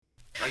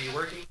Are you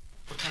working?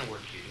 What kind of work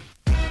do you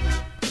do?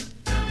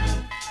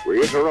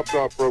 We interrupt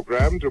our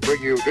program to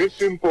bring you this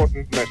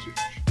important message.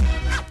 What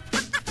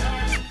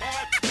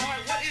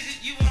is it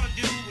you want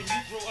to do when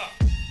you grow up?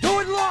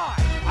 Do it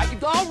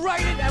live! I'll write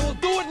it and we'll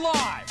do it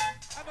live!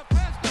 And the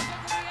pass goes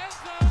into the end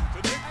zone.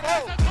 To Nick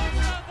Foles. And it's a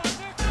touchdown by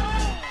Nick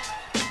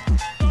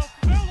Foles. The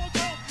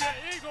Philadelphia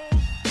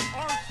Eagles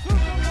are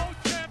Super Bowl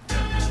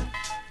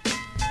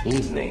champions.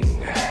 Evening,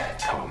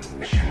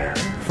 Commissioner.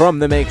 From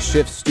the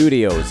makeshift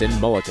studios in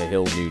Mullica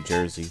Hill, New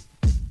Jersey,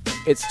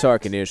 it's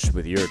Talkin' Ish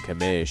with your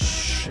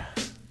commish.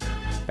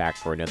 Back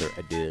for another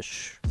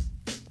edition.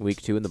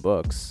 Week 2 in the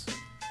books.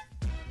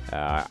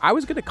 I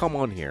was going to come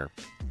on here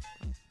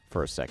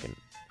for a second.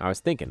 I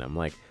was thinking, I'm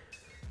like,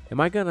 am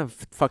I going to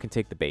fucking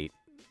take the bait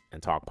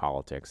and talk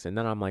politics? And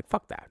then I'm like,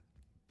 fuck that.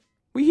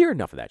 We hear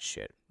enough of that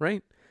shit,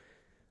 right?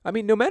 I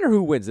mean, no matter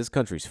who wins, this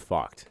country's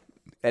fucked.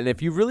 And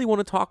if you really want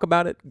to talk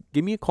about it,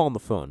 give me a call on the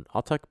phone.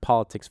 I'll talk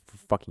politics for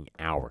fucking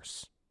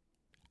hours.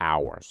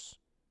 Hours.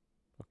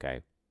 Okay?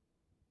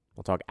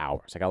 We'll talk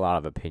hours. I got a lot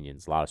of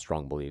opinions, a lot of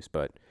strong beliefs,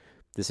 but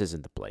this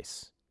isn't the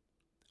place.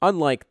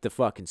 Unlike the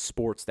fucking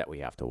sports that we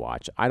have to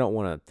watch, I don't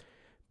want to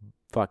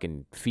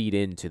fucking feed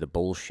into the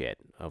bullshit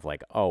of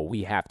like, oh,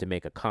 we have to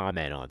make a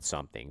comment on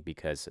something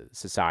because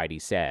society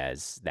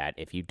says that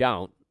if you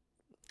don't,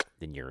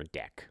 then you're a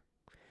dick.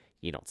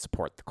 You don't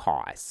support the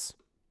cause.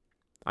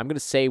 I'm going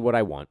to say what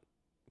I want.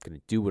 I'm going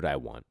to do what I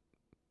want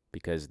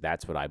because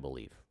that's what I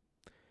believe.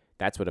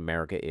 That's what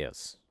America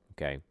is,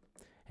 okay?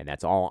 And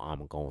that's all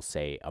I'm going to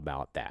say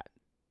about that.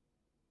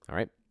 All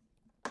right?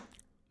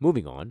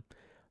 Moving on.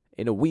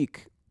 In a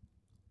week,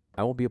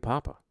 I will be a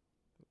papa,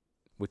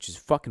 which is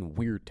fucking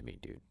weird to me,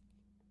 dude.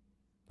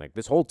 Like,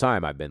 this whole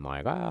time I've been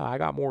like, I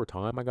got more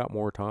time. I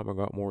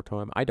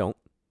don't.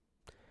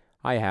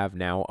 I have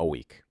now a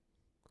week.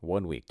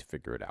 1 week to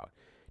figure it out.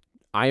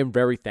 I am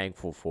very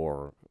thankful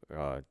for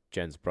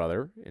Jen's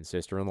brother and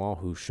sister-in-law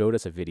who showed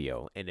us a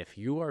video. And if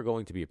you are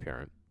going to be a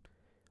parent,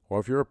 or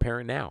if you're a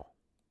parent now,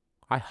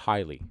 I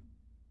highly,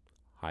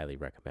 highly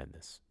recommend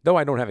this. Though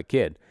I don't have a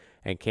kid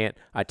and can't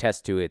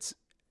attest to its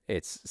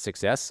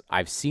success,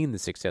 I've seen the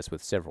success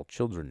with several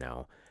children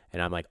now.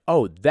 And I'm like,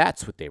 oh,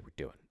 that's what they were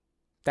doing.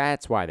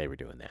 That's why they were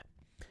doing that.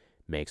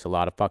 Makes a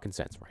lot of fucking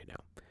sense right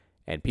now.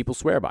 And people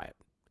swear by it.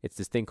 It's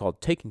this thing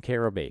called taking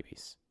care of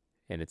babies.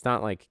 And it's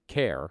not like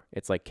care,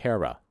 it's like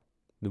Kara.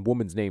 The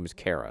woman's name is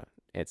Kara.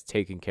 It's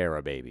taking care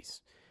of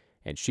babies.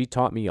 And she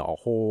taught me a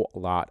whole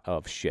lot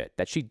of shit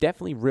that she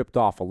definitely ripped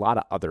off a lot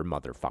of other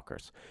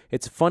motherfuckers.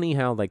 It's funny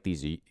how like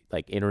these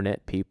like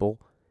internet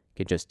people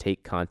can just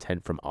take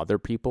content from other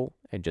people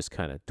and just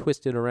kind of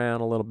twist it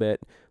around a little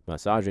bit,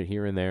 massage it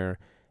here and there,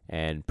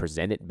 and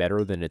present it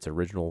better than its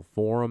original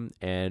form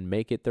and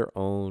make it their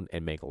own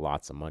and make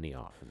lots of money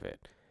off of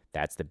it.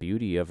 That's the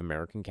beauty of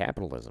American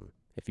capitalism.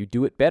 If you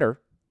do it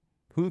better,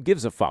 who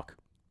gives a fuck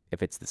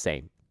if it's the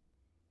same?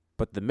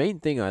 But the main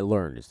thing I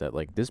learned is that,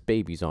 like, this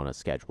baby's on a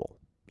schedule.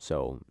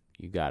 So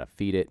you got to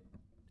feed it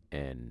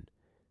and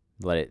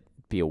let it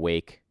be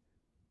awake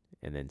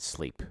and then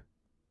sleep.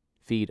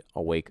 Feed,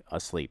 awake,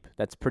 asleep.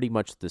 That's pretty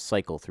much the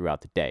cycle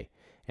throughout the day.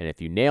 And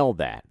if you nail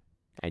that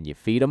and you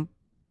feed them,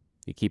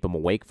 you keep them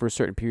awake for a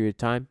certain period of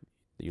time,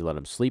 you let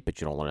them sleep,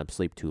 but you don't let them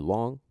sleep too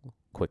long.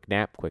 Quick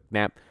nap,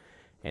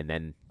 and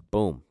then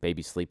boom,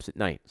 baby sleeps at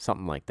night.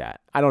 Something like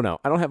that. I don't know.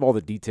 I don't have all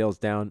the details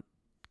down.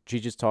 She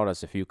just taught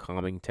us a few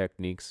calming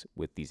techniques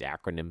with these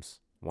acronyms.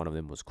 One of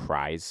them was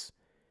CRIES,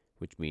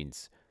 which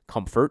means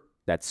comfort.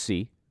 That's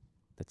C.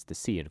 That's the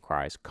C in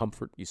CRIES.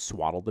 Comfort, you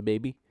swaddle the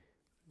baby,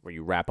 where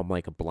you wrap them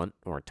like a blunt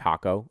or a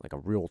taco, like a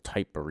real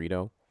tight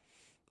burrito.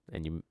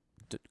 And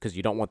because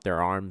you don't want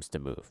their arms to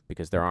move,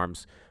 because their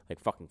arms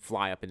like fucking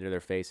fly up into their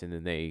face and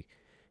then they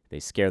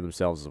scare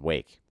themselves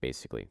awake,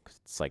 basically. 'Cause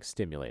it's like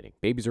stimulating.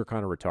 Babies are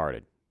kind of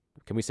retarded.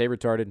 Can we say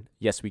retarded?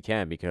 Yes, we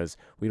can, because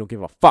we don't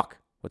give a fuck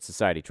what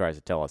society tries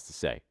to tell us to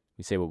say.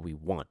 We say what we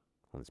want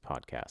on this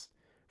podcast.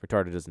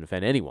 Retarded doesn't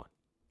offend anyone,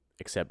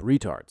 except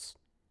retards.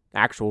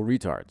 Actual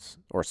retards,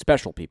 or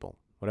special people,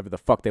 whatever the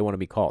fuck they want to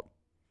be called.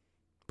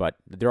 But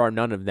there are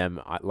none of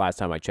them last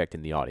time I checked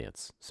in the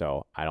audience,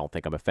 so I don't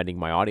think I'm offending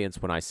my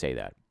audience when I say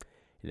that.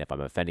 And if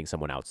I'm offending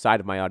someone outside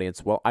of my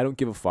audience, well, I don't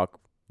give a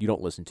fuck. You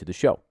don't listen to the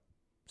show.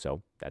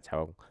 So that's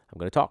how I'm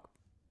going to talk.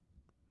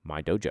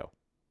 My dojo.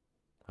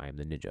 I am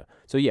the ninja.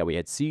 So yeah, we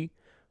had C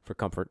for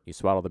comfort. You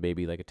swaddle the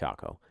baby like a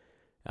taco.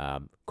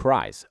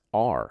 Cries.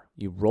 R.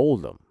 You roll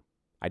them.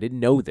 I didn't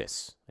know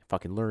this. I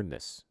fucking learned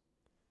this.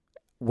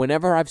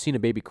 Whenever I've seen a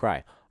baby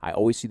cry, I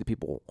always see the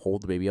people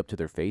hold the baby up to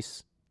their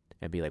face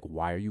and be like,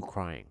 why are you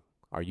crying?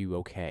 Are you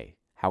okay?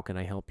 How can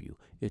I help you?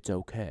 It's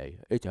okay.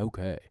 It's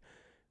okay.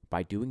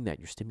 By doing that,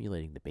 you're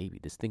stimulating the baby.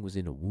 This thing was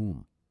in a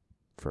womb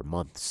for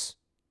months.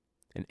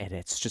 And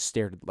it's just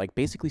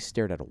basically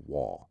stared at a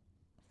wall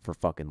for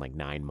fucking like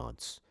 9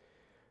 months.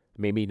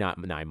 Maybe not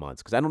 9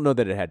 months, because I don't know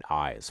that it had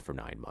eyes for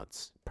 9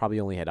 months. Probably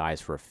only had eyes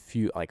for a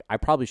few. Like, I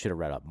probably should have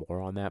read up more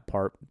on that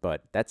part,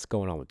 but that's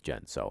going on with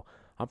Jen. So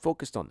I'm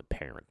focused on the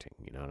parenting,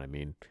 you know what I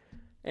mean?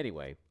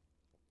 Anyway,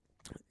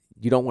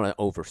 you don't want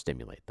to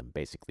overstimulate them,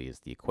 basically, is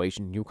the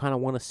equation. You kind of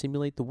want to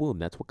simulate the womb.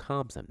 That's what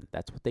calms them.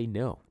 That's what they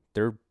know.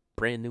 They're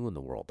brand new in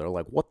the world. They're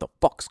like, what the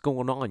fuck's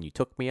going on? You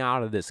took me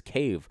out of this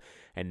cave,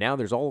 and now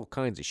there's all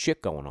kinds of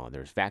shit going on.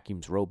 There's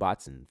vacuums,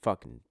 robots, and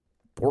fucking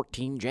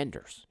 14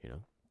 genders, you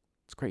know?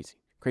 It's crazy.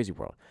 Crazy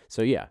world.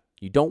 So, yeah,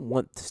 you don't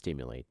want to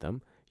stimulate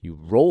them. You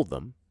roll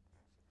them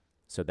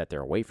so that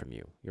they're away from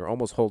you. You're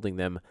almost holding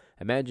them.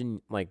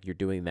 Imagine like you're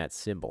doing that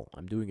symbol.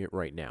 I'm doing it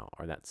right now,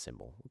 or that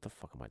symbol. What the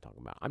fuck am I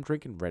talking about? I'm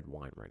drinking red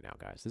wine right now,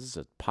 guys. This is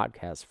a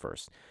podcast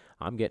first.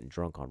 I'm getting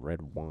drunk on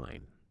red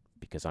wine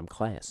because I'm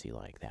classy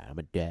like that. I'm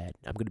a dad.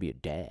 I'm going to be a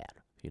dad,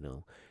 you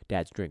know.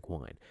 Dads drink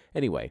wine.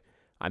 Anyway,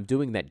 I'm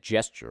doing that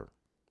gesture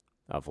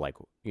of like,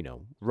 you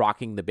know,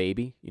 rocking the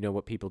baby. You know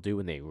what people do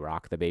when they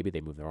rock the baby?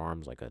 They move their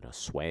arms like in a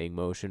swaying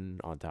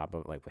motion on top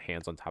of, like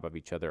hands on top of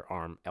each other,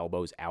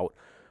 elbows out,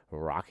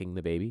 rocking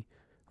the baby.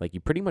 Like you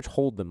pretty much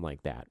hold them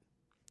like that.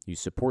 You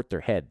support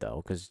their head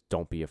though, because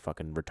don't be a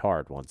fucking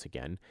retard once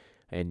again.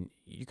 And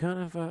you kind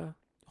of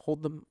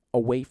hold them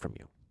away from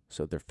you.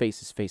 So their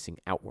face is facing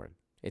outward.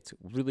 It's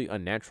really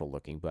unnatural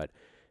looking, but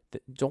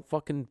don't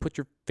fucking put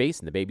your face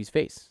in the baby's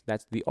face.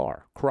 That's the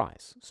R,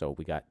 cries. So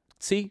we got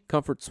C,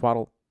 comfort,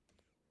 swaddle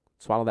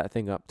that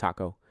thing up,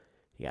 taco.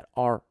 You got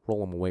R,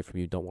 roll them away from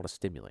you, don't want to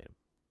stimulate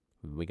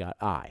them. We got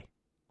I,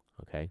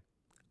 okay?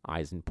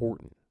 I is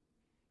important.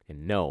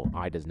 And no,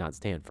 I does not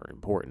stand for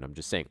important. I'm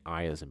just saying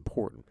I is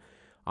important.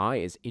 I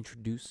is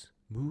introduce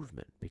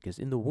movement, because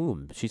in the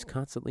womb, she's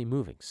constantly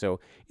moving. So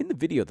in the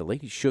video, the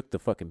lady shook the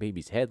fucking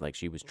baby's head like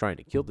she was trying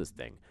to kill this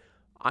thing.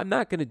 I'm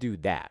not going to do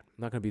that.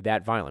 I'm not going to be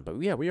that violent. But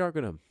yeah, we are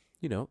going to,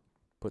 you know,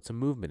 put some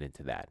movement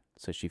into that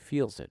so she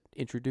feels it.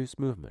 Introduce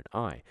movement.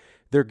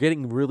 They're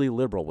getting really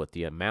liberal with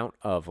the amount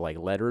of like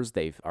letters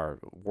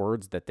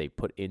words that they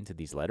put into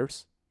these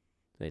letters.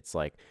 It's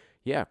like,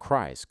 yeah,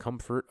 cries,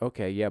 comfort.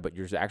 Okay, yeah, but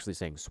you're actually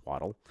saying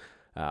swaddle.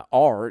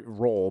 R,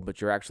 roll, but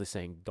you're actually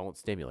saying don't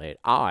stimulate.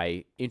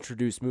 I,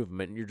 introduce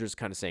movement, and you're just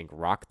kind of saying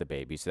rock the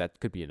baby, so that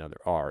could be another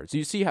R. So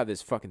you see how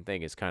this fucking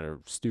thing is kind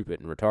of stupid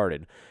and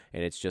retarded,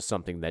 and it's just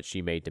something that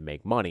she made to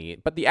make money.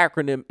 But the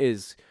acronym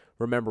is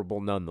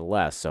rememberable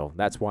nonetheless, so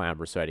that's why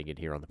I'm reciting it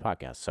here on the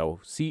podcast. So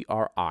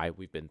CRI,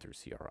 we've been through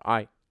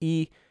CRI.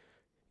 E,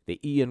 the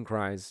E in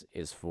cries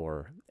is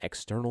for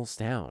external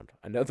sound.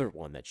 Another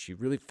one that she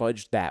really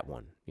fudged that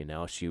one. You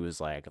know, she was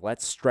like,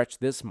 let's stretch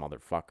this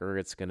motherfucker.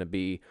 It's going to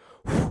be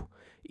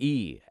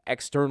E,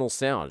 external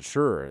sound.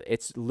 Sure,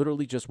 it's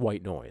literally just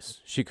white noise.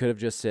 She could have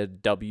just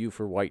said W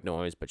for white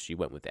noise, but she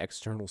went with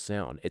external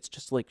sound. It's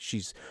just like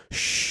she's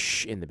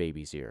shh in the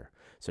baby's ear.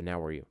 So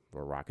now we're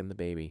rocking the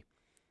baby.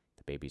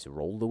 The baby's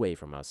rolled away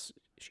from us.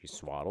 She's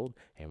swaddled,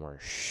 and we're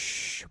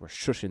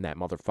shushing that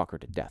motherfucker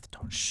to death.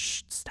 Don't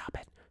stop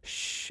it.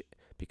 Shh,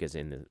 because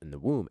in the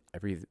womb,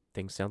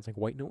 everything sounds like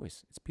white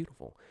noise. It's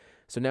beautiful.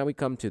 So now we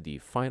come to the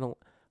final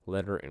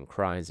letter in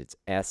cries. It's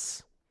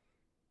S.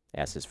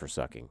 S is for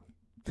sucking,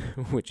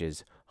 which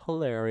is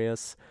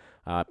hilarious.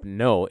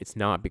 No, it's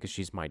not, because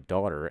she's my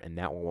daughter, and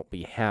that won't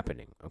be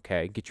happening,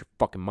 okay? Get your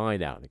fucking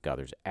mind out of the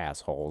gutters,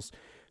 assholes.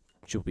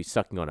 She'll be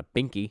sucking on a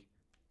binky.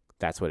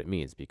 That's what it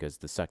means, because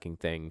the sucking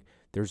thing,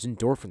 there's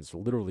endorphins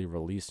literally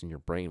released in your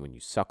brain when you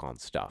suck on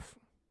stuff.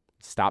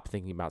 Stop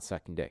thinking about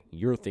sucking dick.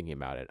 You're thinking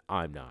about it.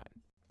 I'm not.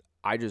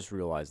 I just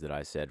realized that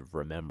I said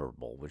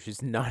rememberable, which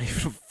is not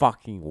even a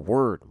fucking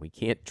word. We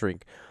can't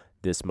drink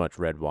this much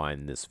red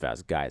wine this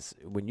fast. Guys,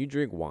 when you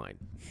drink wine,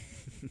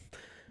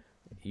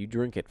 you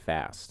drink it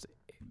fast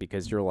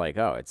because you're like,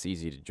 oh, it's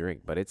easy to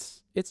drink. But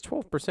it's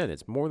 12%.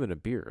 It's more than a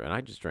beer. And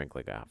I just drank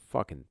like a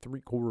fucking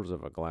 3/4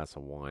 of a glass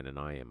of wine, and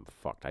I am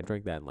fucked. I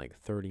drank that in like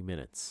 30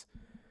 minutes.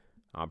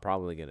 I'm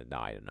probably going to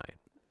die tonight.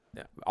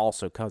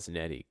 Also, Cousin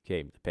Eddie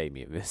came to pay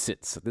me a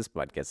visit, so this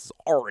podcast is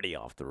already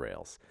off the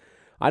rails.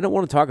 I don't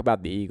want to talk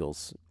about the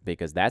Eagles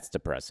because that's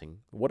depressing.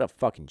 What a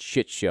fucking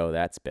shit show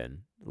that's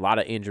been. A lot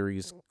of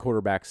injuries.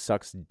 Quarterback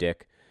sucks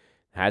dick.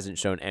 Hasn't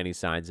shown any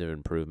signs of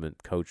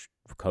improvement. Coach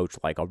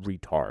like a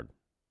retard.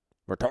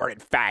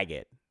 Retarded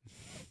faggot,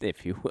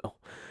 if you will.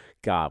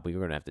 God, we're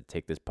going to have to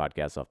take this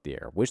podcast off the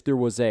air. Wish there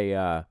was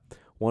a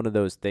one of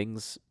those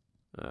things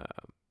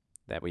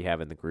that we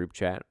have in the group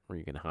chat where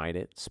you can hide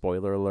it.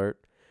 Spoiler alert.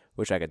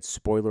 Wish I could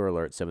spoiler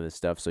alert some of this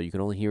stuff so you can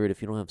only hear it if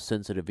you don't have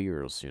sensitive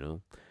ears, you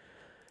know.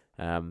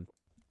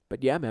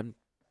 But yeah, man,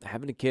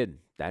 having a kid,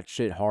 that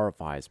shit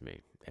horrifies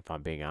me, if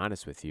I'm being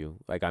honest with you.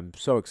 Like, I'm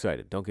so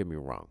excited. Don't get me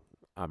wrong.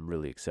 I'm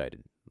really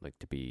excited, like,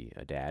 to be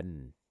a dad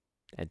and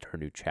enter a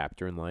new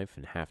chapter in life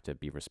and have to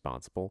be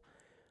responsible.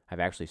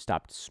 I've actually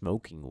stopped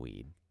smoking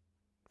weed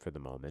for the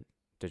moment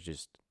to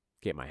just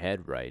get my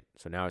head right.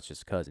 So now it's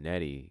just Cousin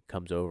Eddie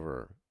comes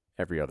over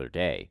every other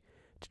day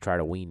to try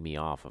to wean me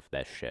off of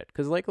that shit.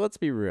 Because, like, let's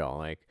be real.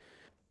 Like,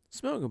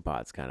 smoking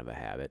pot's kind of a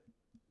habit.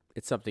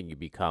 It's something you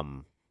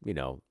become, you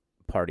know,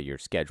 part of your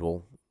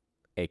schedule,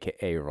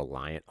 a.k.a.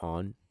 reliant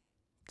on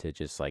to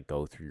just, like,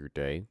 go through your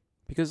day.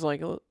 Because,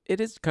 like,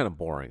 it is kind of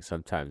boring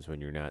sometimes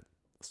when you're not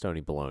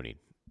stony baloney.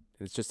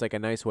 It's just, like, a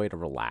nice way to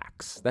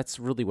relax. That's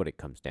really what it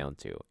comes down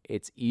to.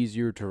 It's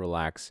easier to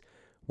relax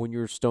when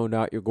you're stoned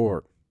out your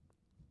gourd.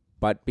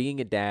 But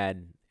being a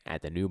dad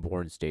at the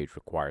newborn stage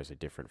requires a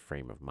different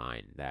frame of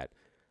mind that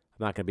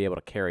I'm not going to be able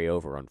to carry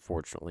over,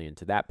 unfortunately,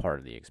 into that part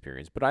of the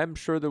experience. But I'm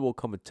sure there will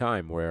come a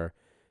time where,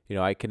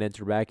 I can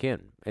enter back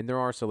in. And there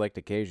are select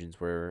occasions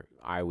where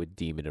I would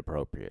deem it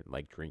appropriate,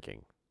 like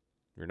drinking.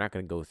 You're not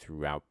going to go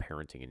throughout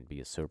parenting and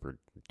be a sober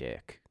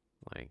dick.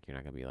 Like, you're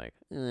not going to be like,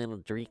 I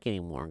don't drink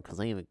anymore because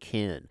I have a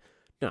kid.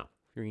 No,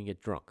 you're going to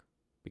get drunk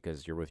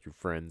because you're with your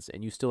friends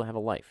and you still have a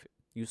life.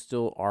 You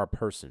still are a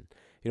person.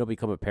 You don't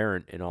become a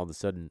parent and all of a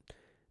sudden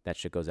that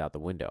shit goes out the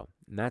window.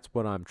 And that's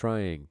what I'm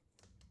trying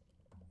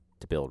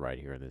to build right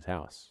here in this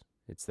house.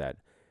 It's that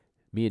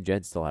me and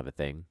Jen still have a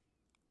thing.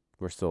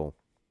 We're still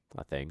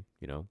a thing,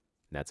 and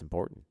that's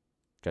important.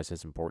 Just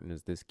as important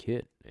as this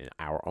kid and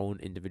our own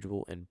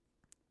individual and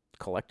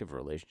collective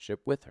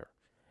relationship with her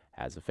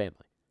as a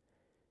family.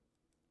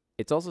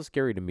 It's also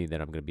scary to me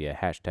that I'm going to be a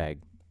hashtag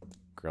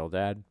girl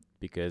dad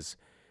because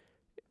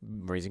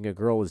raising a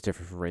girl is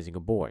different from raising a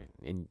boy.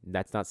 And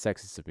that's not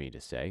sexist of me to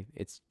say.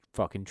 It's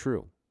fucking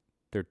true.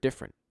 They're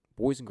different.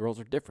 Boys and girls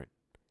are different.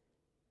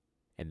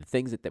 And the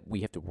things that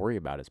we have to worry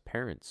about as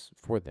parents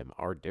for them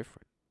are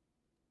different.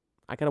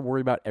 I got to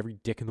worry about every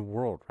dick in the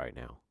world right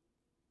now.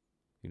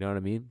 You know what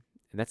I mean?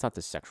 And that's not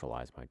to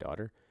sexualize my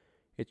daughter.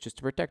 It's just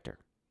to protect her.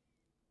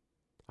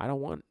 I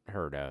don't want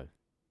her to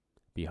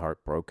be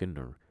heartbroken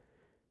or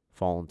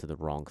fall into the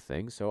wrong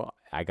thing. So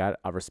I got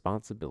a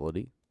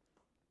responsibility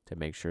to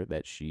make sure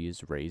that she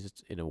is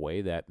raised in a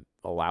way that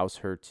allows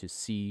her to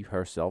see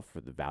herself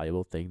for the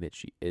valuable thing that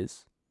she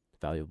is,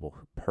 the valuable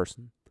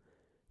person,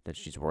 that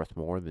she's worth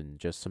more than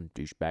just some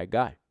douchebag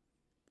guy.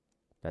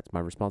 That's my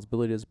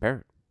responsibility as a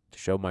parent, to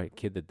show my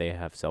kid that they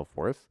have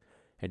self-worth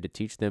and to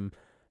teach them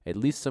at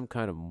least some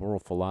kind of moral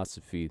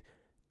philosophy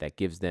that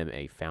gives them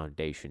a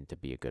foundation to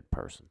be a good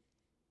person.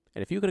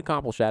 And if you can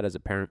accomplish that as a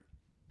parent,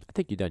 I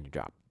think you've done your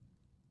job.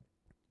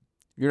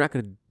 You're not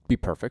going to be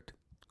perfect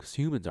because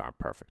humans aren't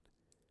perfect.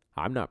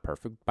 I'm not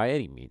perfect by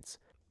any means.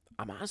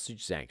 I'm honestly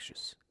just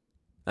anxious.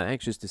 I'm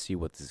anxious to see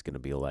what this is going to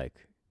be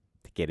like,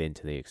 to get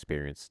into the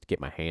experience, to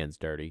get my hands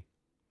dirty,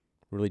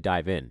 really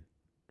dive in.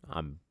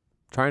 I'm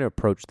trying to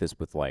approach this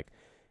with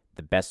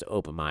the best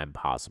open mind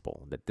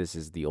possible, that this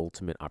is the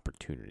ultimate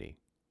opportunity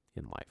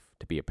in life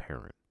to be a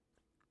parent,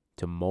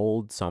 to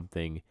mold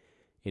something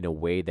in a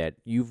way that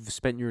you've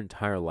spent your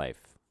entire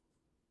life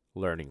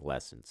learning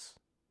lessons,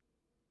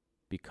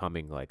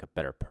 becoming a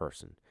better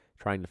person,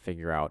 trying to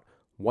figure out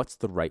what's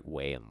the right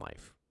way in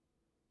life.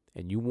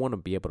 And you want to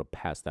be able to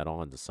pass that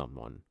on to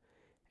someone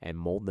and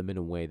mold them in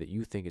a way that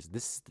you think is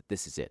this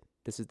is it.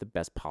 This is the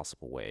best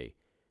possible way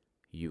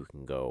you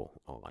can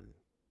go on.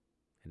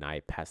 And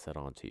I pass that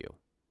on to you.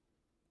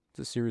 It's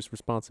a serious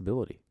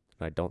responsibility,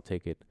 and I don't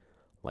take it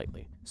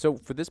lightly. So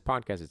for this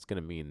podcast, it's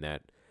going to mean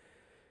that,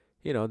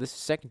 this is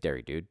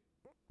secondary, dude.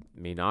 I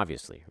mean,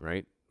 obviously,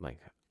 right?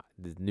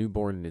 The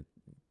newborn,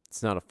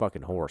 it's not a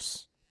fucking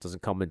horse. It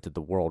doesn't come into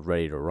the world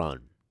ready to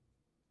run.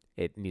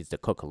 It needs to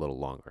cook a little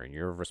longer, and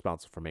you're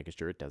responsible for making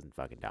sure it doesn't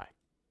fucking die.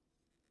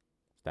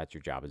 That's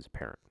your job as a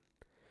parent.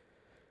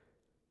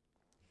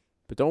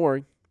 But don't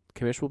worry,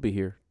 Kamish will be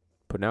here,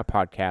 putting out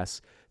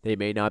podcasts. They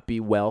may not be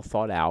well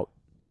thought out.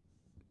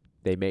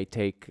 They may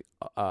take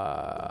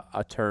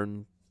a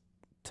turn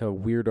to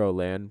weirdo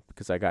land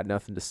because I got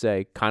nothing to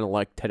say, kind of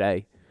like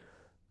today.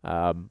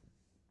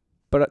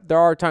 But there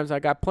are times I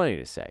got plenty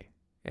to say.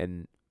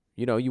 And,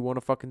 you want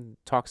to fucking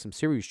talk some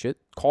serious shit,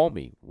 call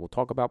me. We'll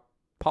talk about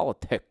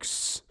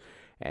politics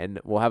and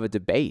we'll have a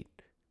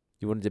debate.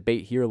 You want to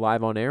debate here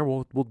live on air?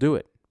 We'll do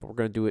it. But we're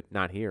going to do it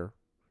not here.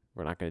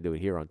 We're not going to do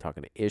it here on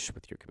Talking to Ish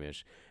with your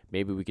commish.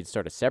 Maybe we could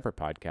start a separate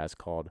podcast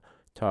called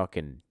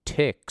Talking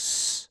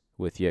Ticks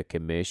with your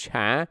commish.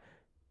 Huh?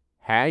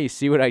 You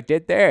see what I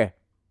did there?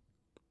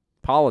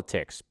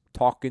 Politics.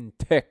 Talking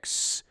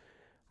Ticks.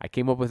 I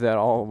came up with that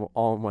all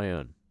on my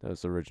own. That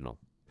was original.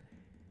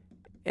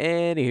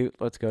 Anywho,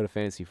 let's go to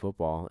fantasy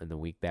football in the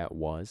week that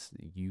was.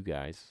 You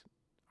guys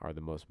are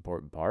the most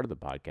important part of the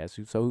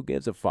podcast, so who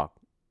gives a fuck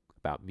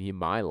about me and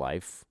my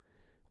life?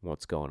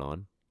 What's going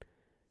on?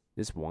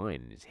 This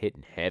wine is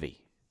hitting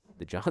heavy.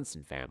 The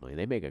Johnson family,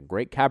 they make a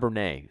great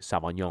Cabernet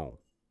Sauvignon.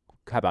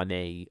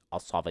 Cabernet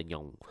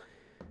Sauvignon.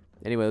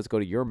 Anyway, let's go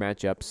to your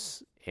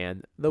matchups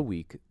and the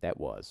week that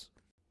was.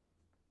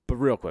 But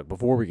real quick,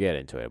 before we get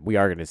into it, we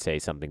are going to say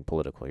something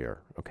political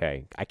here,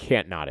 okay? I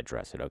can't not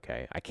address it,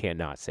 okay? I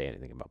cannot say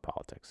anything about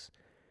politics.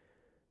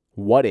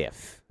 What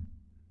if,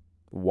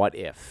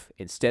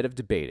 instead of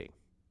debating,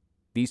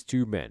 these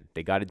two men,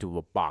 they got into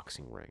a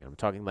boxing ring. I'm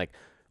talking like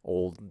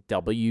old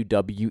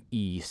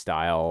WWE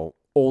style,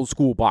 old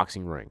school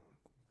boxing ring.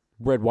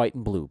 Red, white,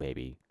 and blue,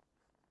 baby.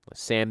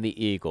 Sam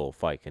the Eagle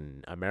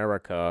fighting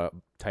America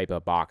type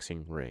of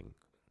boxing ring.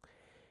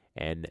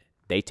 And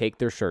they take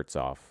their shirts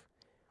off.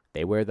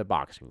 They wear the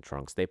boxing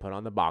trunks. They put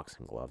on the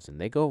boxing gloves. And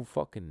they go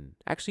fucking...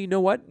 Actually, you know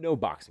what? No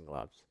boxing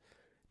gloves.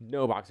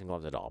 No boxing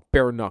gloves at all.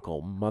 Bare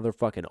knuckle,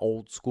 motherfucking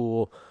old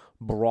school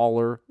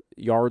brawler,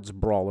 yards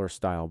brawler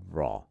style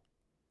brawl.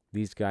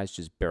 These guys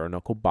just bare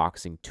knuckle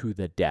boxing to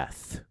the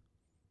death.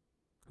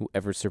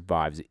 Whoever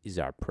survives is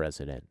our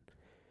president.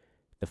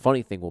 The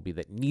funny thing will be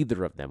that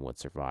neither of them would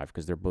survive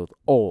because they're both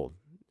old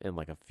and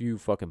like a few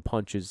fucking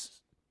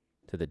punches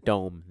to the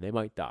dome, they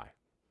might die,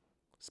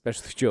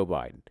 especially Joe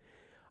Biden.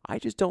 I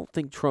just don't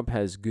think Trump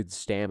has good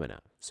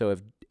stamina. So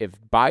if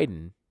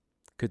Biden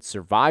could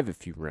survive a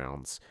few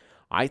rounds,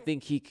 I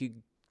think he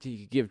could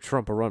give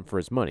Trump a run for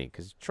his money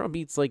because Trump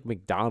eats like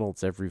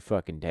McDonald's every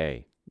fucking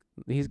day.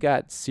 He's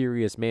got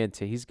serious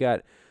he's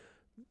got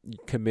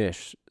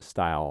commish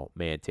style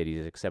man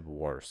titties, except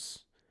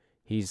worse.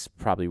 He's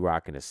probably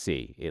rocking a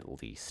C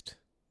at least.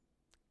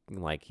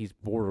 Like he's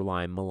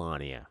borderline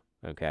Melania.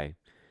 Okay,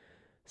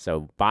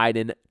 so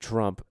Biden,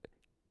 Trump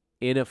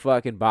in a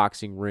fucking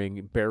boxing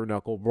ring, bare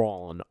knuckle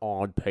brawling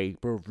on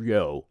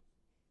pay-per-view.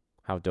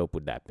 How dope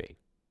would that be?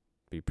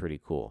 Be pretty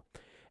cool.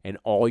 And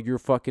all your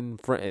fucking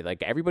friends,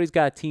 like everybody's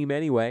got a team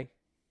anyway.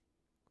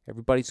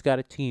 Everybody's got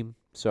a team.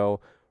 So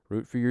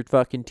root for your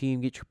fucking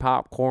team. Get your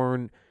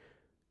popcorn.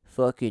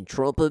 Fucking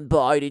Trump and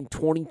Biden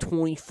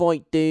 2020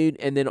 fight, dude.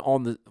 And then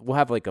we'll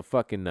have like a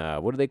fucking,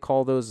 what do they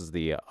call those? Is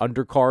the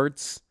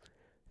undercards?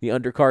 The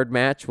undercard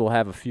match. We'll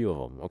have a few of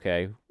them,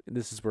 okay?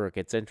 This is where it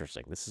gets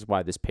interesting. This is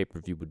why this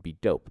pay-per-view would be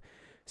dope.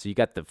 So you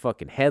got the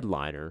fucking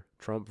headliner,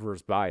 Trump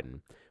versus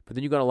Biden. But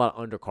then you got a lot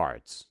of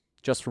undercards.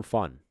 Just for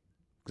fun.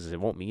 Because it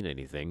won't mean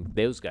anything.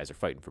 Those guys are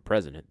fighting for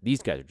president.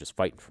 These guys are just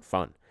fighting for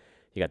fun.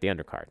 You got the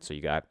undercard. So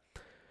you got,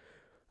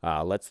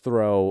 let's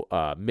throw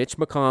Mitch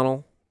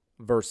McConnell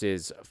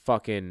versus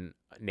fucking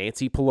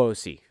Nancy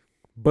Pelosi.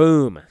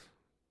 Boom.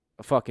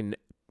 Fucking,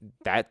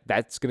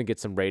 that's going to get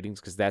some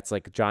ratings because that's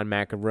like John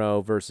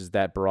McEnroe versus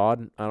that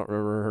broad. I don't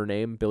remember her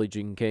name. Billie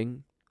Jean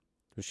King.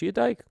 Was she a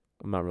dyke?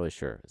 I'm not really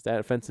sure. Is that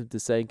offensive to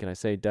say? Can I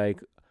say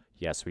dyke?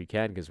 Yes, we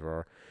can because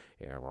we're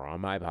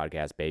on my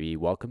podcast, baby.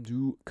 Welcome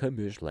to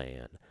Commish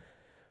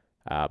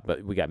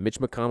But we got Mitch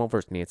McConnell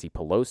versus Nancy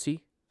Pelosi.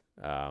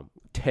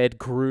 Ted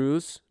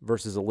Cruz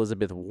versus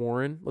Elizabeth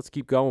Warren. Let's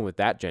keep going with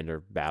that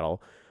gender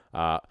battle.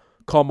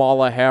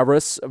 Kamala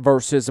Harris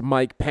versus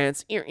Mike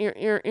Pence.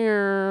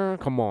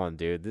 Come on,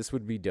 dude. This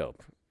would be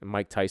dope.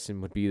 Mike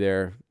Tyson would be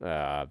there.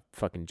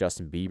 Fucking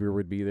Justin Bieber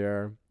would be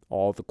there.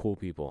 All the cool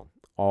people.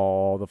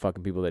 All the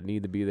fucking people that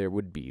need to be there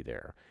would be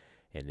there.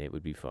 And it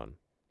would be fun.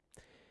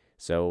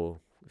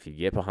 So if you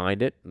get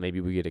behind it, maybe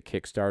we get a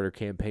Kickstarter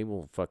campaign.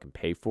 We'll fucking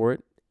pay for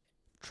it.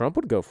 Trump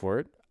would go for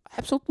it.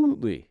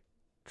 Absolutely.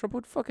 Trump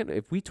would fucking,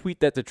 if we tweet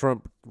that to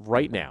Trump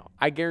right now,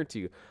 I guarantee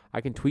you,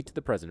 I can tweet to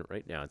the president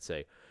right now and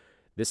say,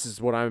 this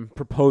is what I'm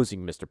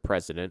proposing, Mr.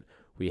 President.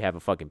 We have a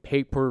fucking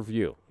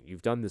pay-per-view.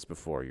 You've done this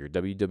before. You're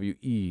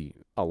WWE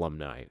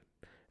alumni.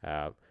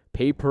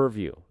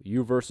 Pay-per-view.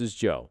 You versus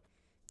Joe.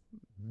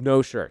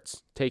 No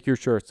shirts. Take your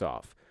shirts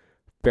off.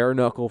 Bare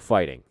knuckle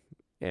fighting.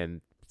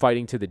 And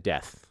fighting to the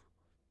death.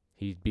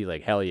 He'd be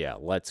like, hell yeah,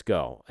 let's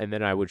go. And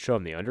then I would show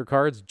him the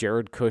undercards.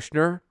 Jared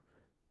Kushner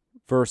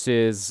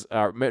versus,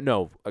 Jared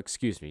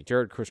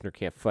Kushner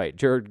can't fight.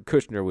 Jared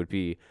Kushner would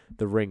be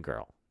the ring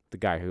girl. The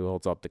guy who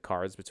holds up the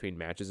cards between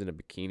matches in a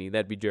bikini.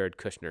 That'd be Jared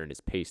Kushner and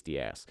his pasty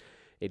ass.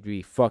 It'd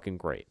be fucking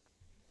great.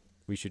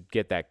 We should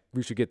get that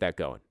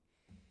going.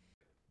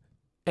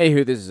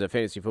 Anywho, this is a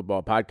fantasy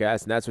football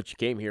podcast, and that's what you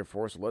came here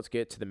for. So let's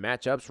get to the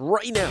matchups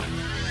right now.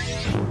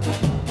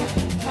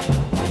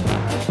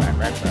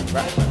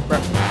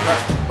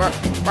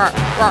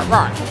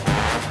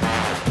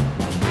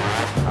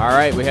 All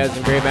right, we had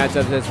some great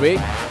matchups this week.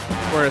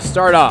 We're going to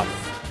start off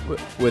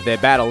with a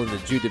battle in the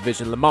Jew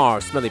division. Lamar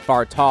Smelly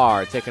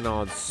Fartar taking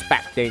on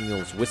Spack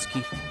Daniels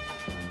Whiskey.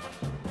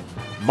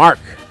 Mark.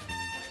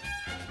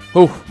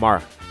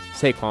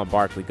 Saquon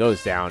Barkley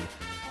goes down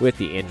with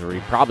the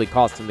injury. Probably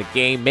cost him the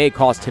game. May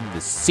cost him the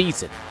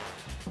season.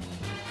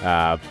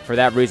 For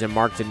that reason,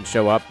 Mark didn't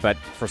show up, but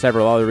for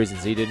several other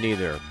reasons, he didn't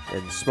either.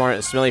 And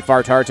Smelly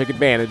Fartar took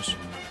advantage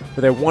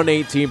with a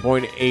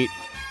 118.8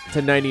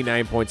 to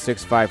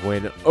 99.65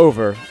 win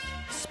over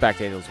Spack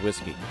Daniels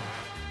Whiskey.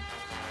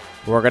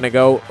 We're going to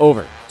go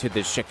over to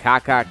the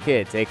Chicago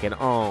Kid taking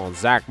on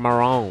Zach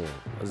Marone.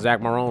 Zach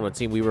Marone, a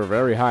team we were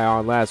very high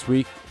on last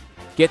week,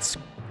 gets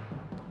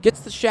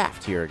the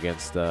shaft here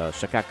against the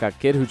Chicago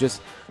Kid, who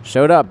just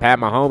showed up. Pat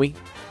Mahomes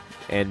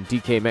and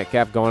DK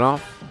Metcalf going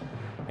off.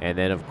 And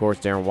then, of course,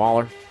 Darren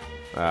Waller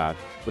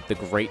with the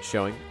great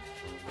showing.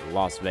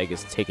 Las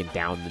Vegas taking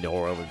down the New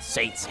Orleans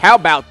Saints. How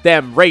about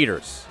them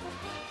Raiders?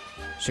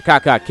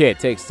 Chicago Kid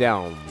takes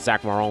down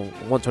Zach Marone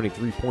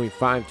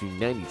 123.5 to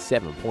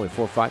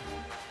 97.45.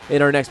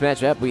 In our next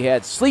matchup, we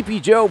had Sleepy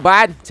Joe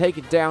Biden take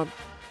it down.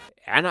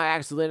 And I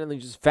accidentally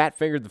just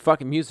fat-fingered the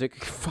fucking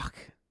music. Fuck.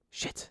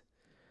 Shit.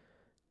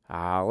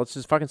 Let's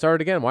just fucking start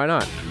it again. Why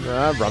not?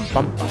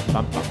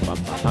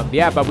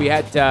 Yeah, but we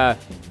had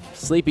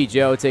Sleepy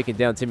Joe taking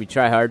down Timmy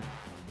Tryhard.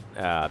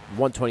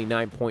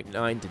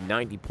 129.9 to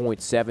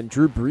 90.7.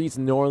 Drew Brees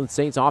and the New Orleans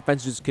Saints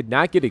offense just could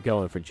not get it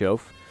going for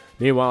Joe.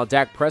 Meanwhile,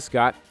 Dak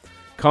Prescott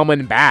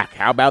coming back.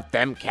 How about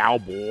them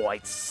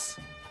Cowboys?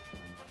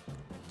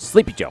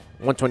 Sleepy Joe,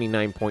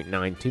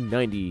 129.9 to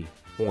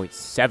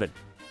 90.7.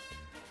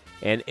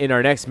 And in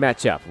our next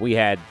matchup, we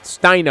had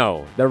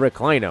Steino, the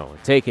Reclino,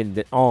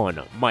 taking on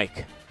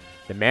Mike,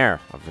 the mayor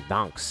of the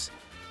Donks.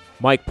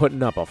 Mike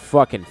putting up a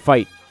fucking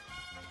fight.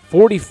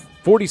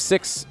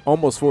 46,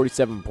 almost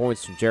 47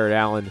 points from Jared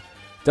Allen.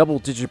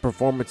 Double-digit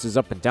performances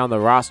up and down the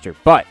roster.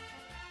 But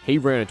he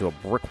ran into a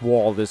brick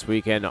wall this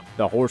weekend.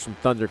 The Horse from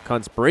Thunder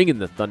Cunts bringing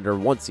the Thunder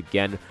once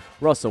again.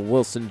 Russell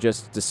Wilson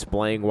just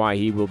displaying why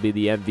he will be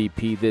the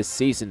MVP this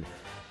season.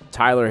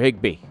 Tyler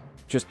Higbee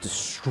just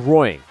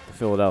destroying the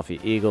Philadelphia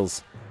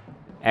Eagles.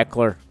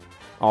 Eckler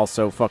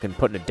also fucking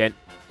putting a dent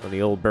on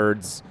the old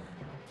Birds.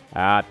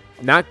 Not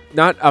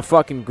a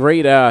fucking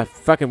great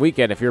fucking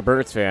weekend if you're a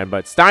Birds fan,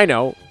 but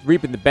Steino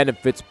reaping the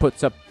benefits,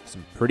 puts up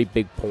some pretty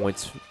big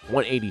points.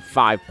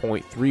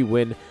 185.3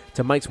 win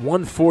to Mike's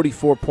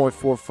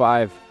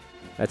 144.45.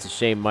 That's a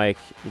shame, Mike.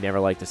 You never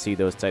like to see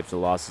those types of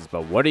losses,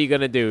 but what are you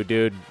going to do,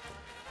 dude?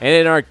 And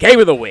in our game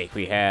of the week,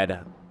 we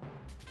had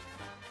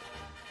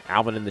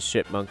Alvin and the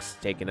Chipmunks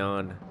taking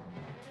on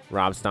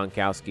Rob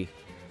Stonkowski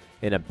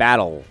in a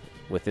battle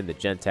within the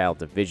Gentile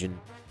division.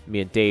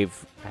 Me and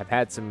Dave have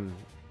had some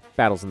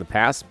battles in the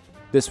past.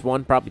 This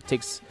one probably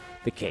takes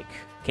the cake.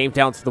 Came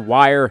down to the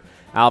wire.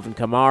 Alvin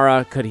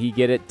Kamara, could he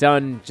get it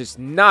done? Just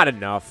not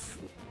enough.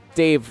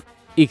 Dave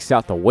ekes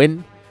out the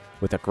win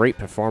with a great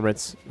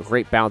performance, a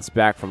great bounce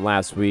back from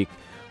last week,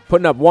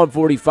 putting up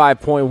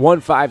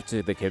 145.15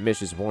 to the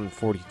commission's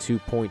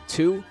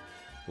 142.2,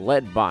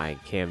 led by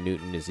Cam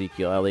Newton,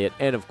 Ezekiel Elliott,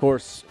 and of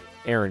course,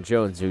 Aaron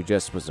Jones, who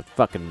just was a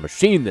fucking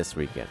machine this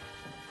weekend.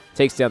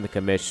 Takes down the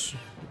commish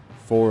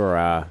for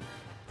a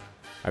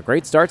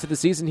great start to the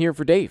season here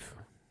for Dave.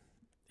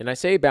 And I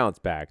say bounce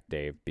back,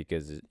 Dave,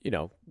 because,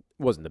 it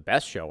wasn't the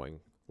best showing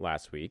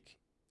last week.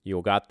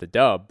 You got the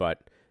dub,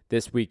 but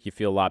this week you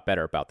feel a lot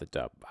better about the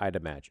dub, I'd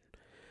imagine.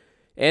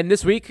 And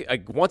this week,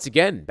 once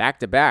again,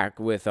 back-to-back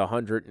with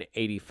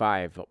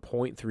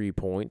 185.3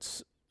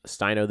 points.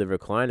 Steino the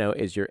Reclino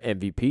is your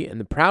MVP and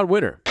the proud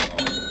winner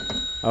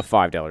of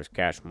 $5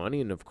 cash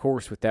money. And, of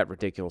course, with that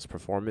ridiculous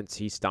performance,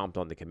 he stomped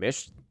on the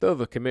commish. Though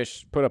the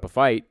commish put up a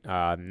fight,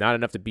 not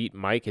enough to beat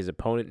Mike, his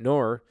opponent,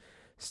 nor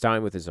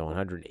Stein with his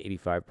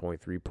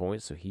 185.3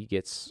 points, so he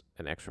gets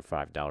an extra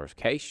 $5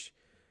 cash.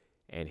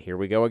 And here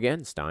we go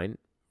again, Stein.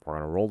 We're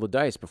going to roll the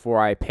dice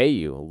before I pay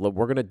you.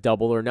 We're going to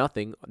double or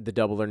nothing, the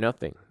double or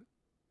nothing.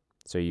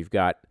 So you've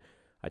got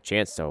a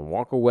chance to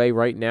walk away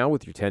right now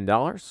with your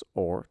 $10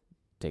 or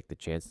take the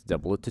chance to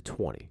double it to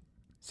 $20.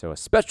 So a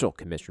special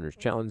Commissioner's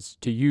Challenge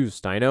to you,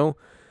 Steino.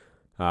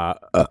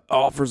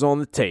 Offers on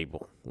the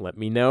table. Let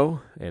me know,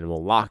 and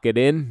we'll lock it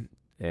in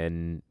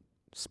and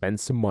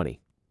spend some money.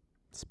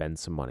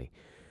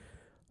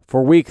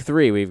 For week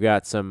 3, we've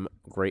got some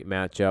great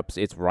matchups.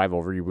 It's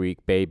rivalry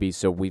week, baby.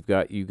 So we've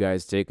got you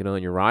guys taking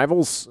on your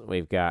rivals.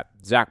 We've got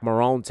Zach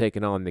Marone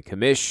taking on the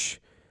commish.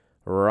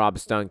 Rob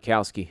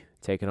Stonkowski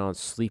taking on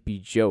Sleepy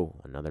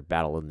Joe. Another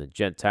battle in the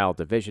Gentile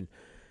division.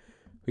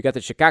 We got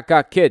the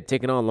Chicago Kid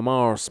taking on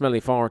Lamar Smelly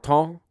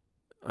Farton.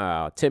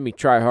 Timmy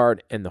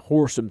Tryhard and the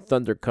Horsesome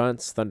Thunder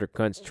Cunts. Thunder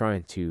Cunts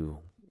trying to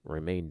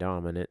remain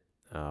dominant.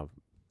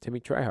 Timmy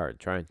Tryhard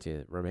trying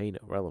to remain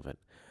relevant.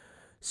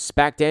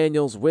 Spack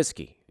Daniels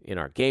Whiskey in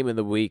our game of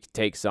the week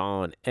takes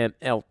on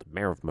ML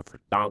Maravma for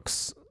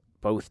Donks.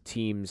 Both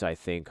teams, I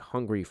think,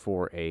 hungry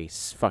for a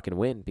fucking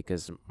win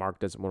because Mark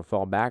doesn't want to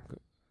fall back,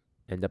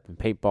 end up in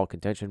paintball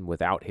contention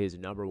without his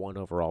number 1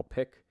 overall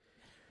pick,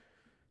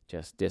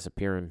 just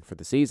disappearing for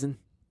the season.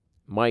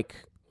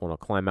 Mike want to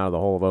climb out of the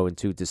hole of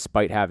 0-2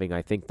 despite having,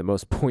 I think, the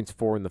most points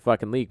for in the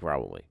fucking league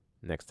probably,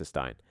 next to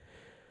Stein.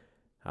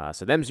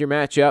 So them's your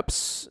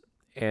matchups.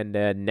 And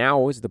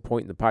now is the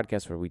point in the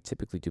podcast where we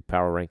typically do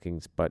power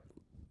rankings, but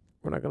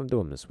we're not going to do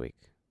them this week.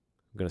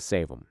 I'm going to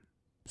save them.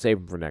 Save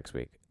them for next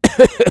week.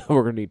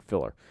 We're going to need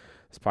filler.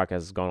 This podcast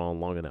has gone on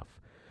long enough.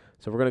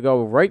 So we're going to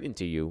go right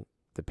into you,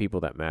 the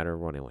people that matter.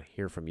 We want to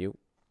hear from you.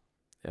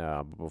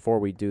 But before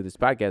we do, this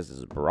podcast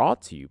is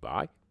brought to you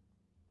by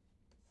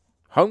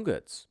Home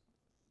Goods.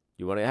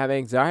 You want to have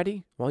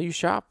anxiety while you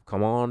shop?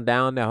 Come on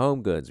down to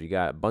Home Goods. We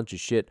got a bunch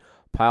of shit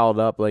piled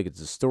up like it's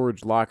a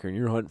storage locker and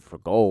you're hunting for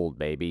gold,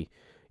 baby.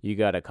 You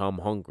got to come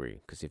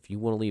hungry, because if you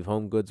want to leave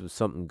Home Goods with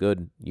something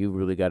good, you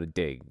really got to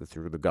dig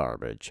through the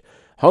garbage.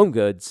 Home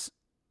Goods,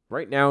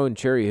 right now in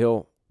Cherry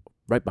Hill,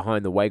 right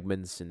behind the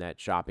Wegmans in that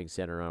shopping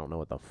center. I don't know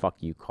what the fuck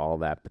you call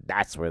that, but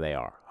that's where they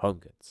are, Home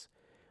Goods.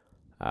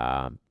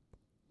 All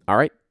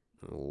right,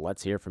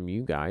 let's hear from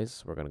you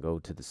guys. We're going to go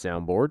to the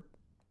soundboard.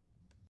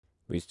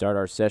 We start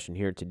our session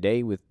here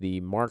today with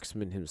the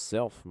marksman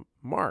himself,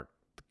 Mark.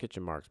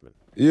 Kitchen Marksman.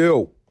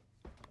 Yo,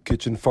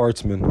 Kitchen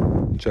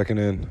Fartsman, checking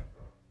in.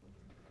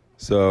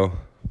 So,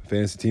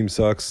 fantasy team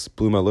sucks.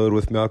 Blew my load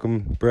with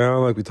Malcolm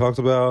Brown like we talked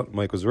about.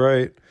 Mike was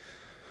right.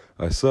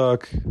 I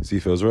suck.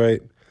 Zifo's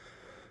right.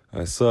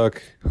 I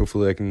suck.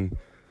 Hopefully I can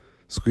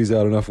squeeze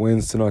out enough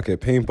wins to not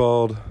get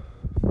paintballed.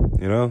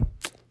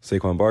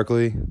 Saquon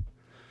Barkley.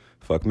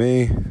 Fuck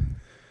me.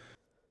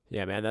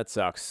 Yeah, man, that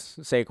sucks.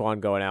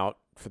 Saquon going out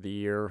for the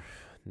year.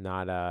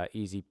 Not an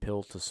easy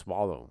pill to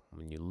swallow.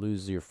 When you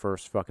lose your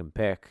first fucking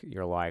pick,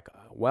 you're like,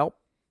 well,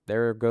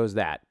 there goes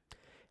that.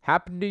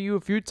 Happened to you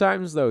a few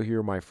times, though,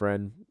 here, my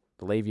friend.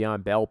 The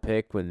Le'Veon Bell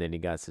pick, when then he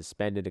got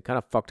suspended. It kind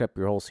of fucked up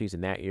your whole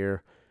season that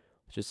year.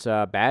 Just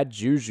bad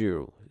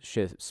juju,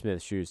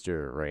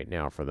 Smith-Schuster right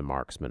now for the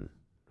marksman.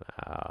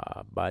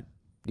 But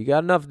you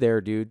got enough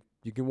there, dude.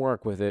 You can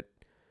work with it.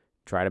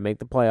 Try to make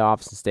the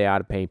playoffs and stay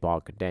out of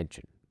paintball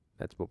contention.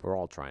 That's what we're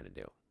all trying to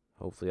do.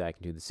 Hopefully I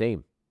can do the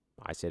same.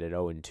 I sit at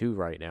 0-2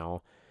 right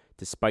now,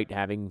 despite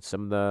having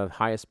some of the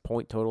highest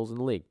point totals in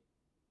the league.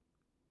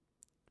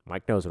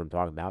 Mike knows what I'm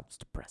talking about. It's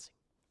depressing.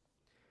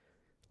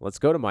 Let's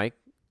go to Mike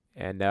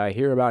and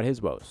hear about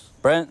his woes.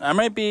 Brent, I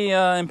might be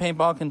in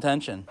paintball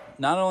contention.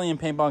 Not only in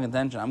paintball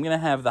contention, I'm going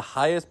to have the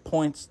highest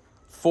points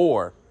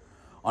for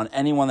on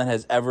anyone that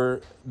has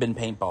ever been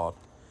paintballed.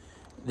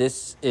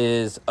 This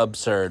is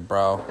absurd,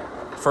 bro.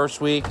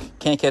 First week,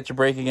 can't catch a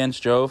break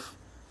against Jove.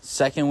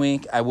 Second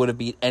week, I would have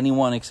beat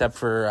anyone except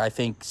for, I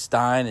think,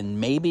 Stein and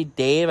maybe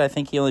Dave. I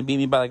think he only beat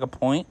me by like a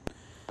point,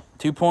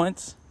 2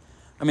 points.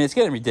 I mean, it's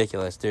getting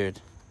ridiculous,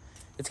 dude.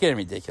 It's getting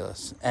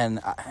ridiculous. And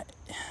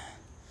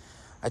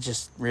I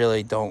just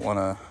really don't want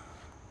to.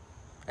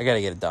 I got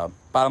to get a dub.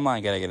 Bottom line,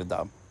 I got to get a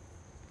dub.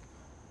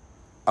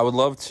 I would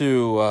love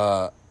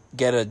to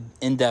get an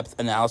in-depth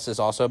analysis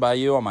also by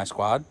you on my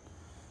squad.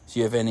 So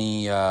you have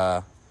any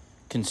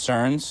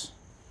concerns,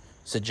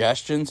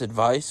 suggestions,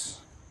 advice?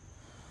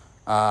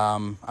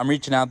 I'm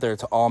reaching out there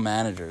to all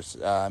managers,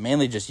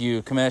 mainly just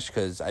you, Kamish,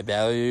 because I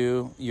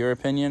value your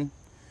opinion,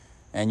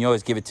 and you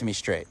always give it to me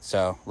straight.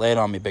 So lay it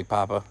on me, Big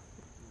Papa.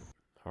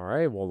 All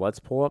right, well, let's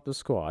pull up the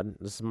squad.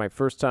 This is my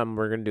first time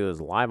we're going to do this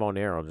live on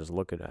air. I'm just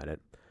looking at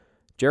it.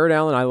 Jared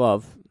Allen, I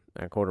love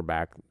at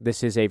quarterback.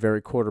 This is a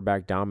very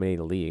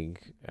quarterback-dominated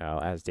league,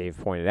 as Dave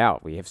pointed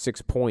out. We have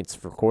 6 points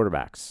for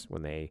quarterbacks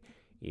when they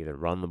either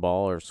run the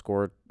ball or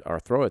score or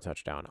throw a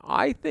touchdown.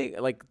 I think,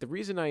 like, the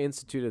reason I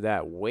instituted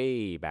that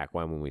way back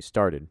when we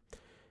started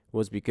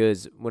was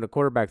because when a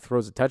quarterback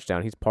throws a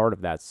touchdown, he's part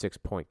of that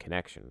 6-point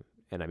connection.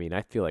 And, I mean,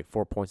 I feel like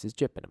 4 points is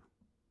jipping him.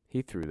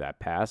 He threw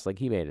that pass. Like,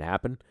 he made it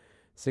happen.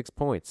 6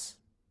 points.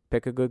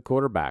 Pick a good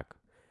quarterback.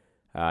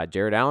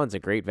 Jared Allen's a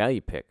great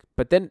value pick.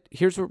 But then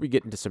here's where we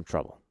get into some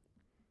trouble.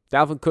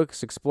 Dalvin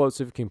Cook's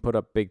explosive, can put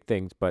up big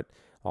things, but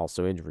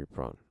also injury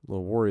prone. A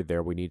little worried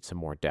there. We need some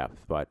more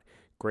depth. But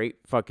great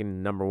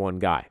fucking number one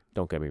guy.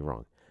 Don't get me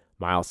wrong.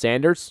 Miles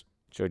Sanders,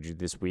 showed you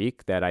this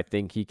week that I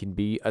think he can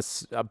be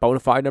a bona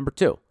fide number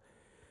 2.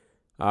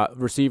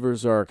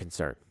 Receivers are a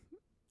concern.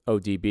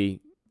 ODB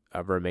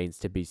remains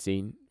to be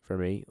seen for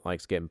me.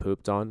 Likes getting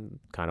pooped on.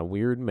 Kind of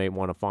weird. May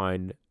want to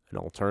find an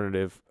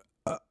alternative,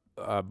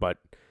 but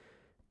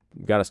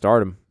got to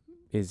start him.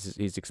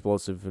 He's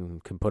explosive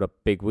and can put up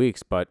big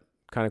weeks, but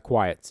kind of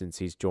quiet since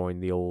he's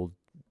joined the old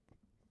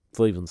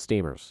Cleveland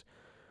Steamers.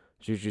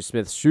 Juju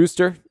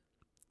Smith-Schuster,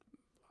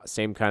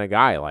 same kind of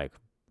guy, like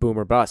boom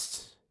or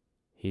bust.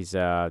 He's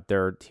their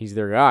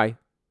guy,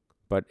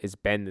 but it's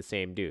been the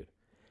same dude.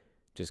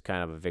 Just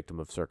kind of a victim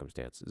of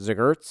circumstance. Zach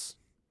Ertz,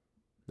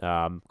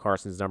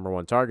 Carson's number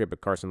 1 target,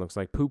 but Carson looks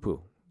like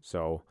poo-poo.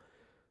 So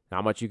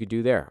not much you could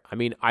do there. I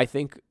mean, I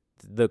think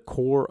the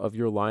core of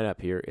your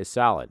lineup here is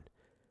solid.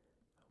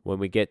 When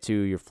we get to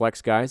your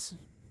flex guys,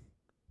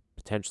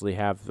 potentially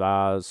have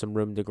some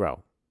room to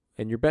grow.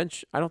 And your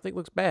bench, I don't think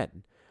looks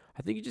bad.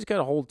 I think you just got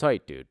to hold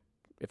tight, dude.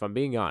 If I'm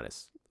being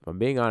honest,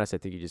 I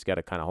think you just got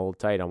to kind of hold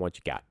tight on what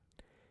you got.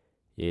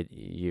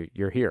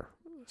 You're here.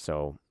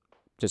 So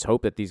just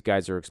hope that these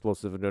guys are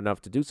explosive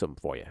enough to do something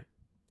for you.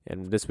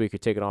 And this week you're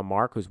taking on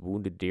Mark, who's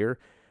wounded deer.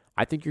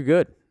 I think you're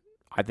good.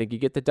 I think you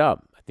get the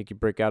dub. I think you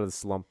break out of the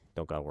slump.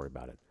 Don't got to worry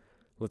about it.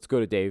 Let's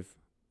go to Dave,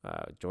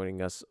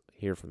 joining us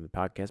here from the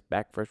podcast,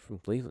 back fresh from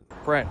Cleveland.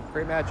 Brent,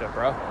 great matchup,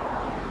 bro.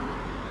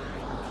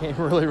 Came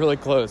really, really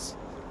close.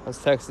 I was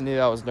texting you.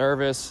 I was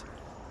nervous.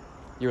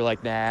 You were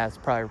like, nah, it's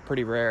probably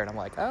pretty rare. And I'm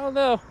like, I don't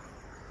know.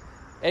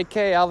 AK,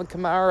 Alvin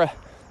Kamara.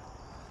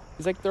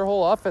 He's like their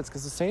whole offense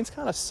because the Saints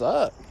kind of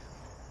suck.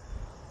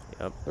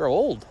 Yep. They're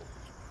old.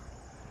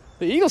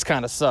 The Eagles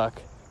kind of suck.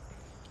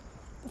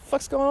 What the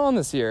fuck's going on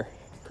this year?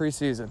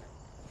 Preseason.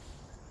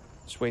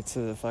 Just wait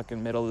till the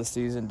fucking middle of the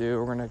season, dude.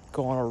 We're going to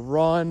go on a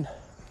run.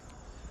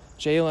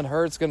 Jalen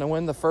Hurts going to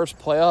win the first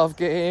playoff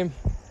game.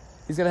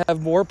 He's going to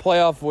have more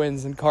playoff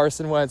wins than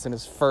Carson Wentz in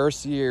his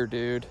first year,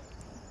 dude.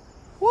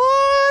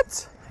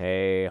 What?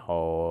 Hey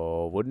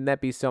ho. Wouldn't that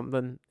be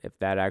something if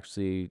that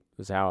actually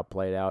was how it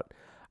played out?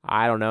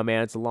 I don't know,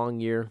 man. It's a long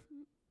year.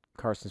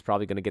 Carson's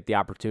probably going to get the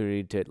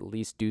opportunity to at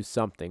least do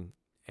something.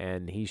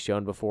 And he's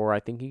shown before, I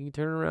think he can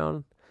turn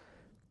around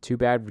 2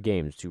 bad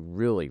games, 2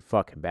 really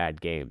fucking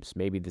bad games.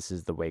 Maybe this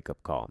is the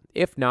wake-up call.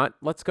 If not,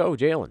 let's go,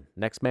 Jalen.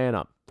 Next man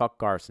up. Fuck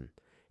Carson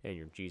and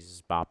your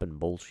Jesus bopping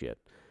bullshit.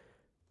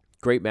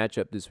 Great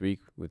matchup this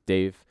week with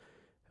Dave.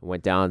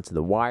 Went down to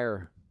the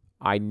wire.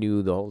 I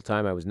knew the whole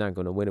time I was not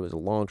going to win. It was a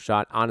long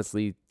shot.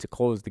 Honestly, to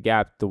close the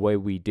gap the way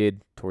we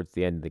did towards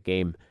the end of the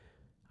game,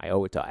 I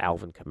owe it to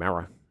Alvin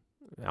Kamara.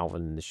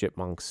 Alvin and the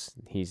Chipmunks,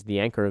 he's the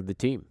anchor of the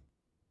team.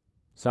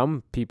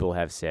 Some people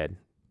have said,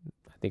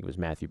 I think it was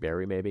Matthew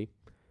Berry maybe,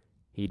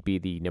 he'd be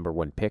the number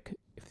 1 pick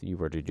if you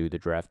were to do the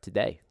draft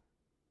today.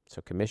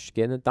 So Kamish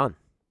getting it done.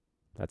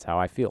 That's how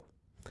I feel.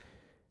 The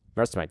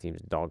rest of my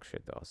team's dog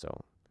shit though,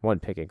 so 1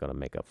 pick ain't going to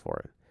make up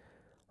for it.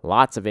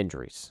 Lots of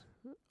injuries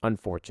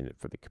Unfortunate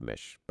for the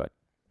commish, but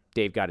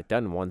Dave got it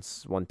done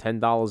once. Won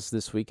 $10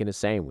 this week in a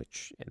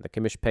sandwich, and the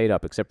commish paid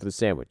up except for the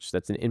sandwich.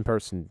 That's an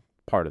in-person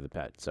part of the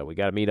bet, so we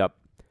got to meet up,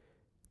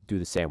 do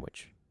the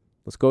sandwich.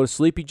 Let's go to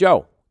Sleepy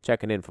Joe,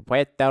 checking in from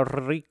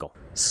Puerto Rico.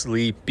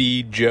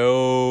 Sleepy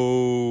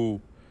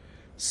Joe.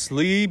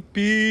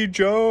 Sleepy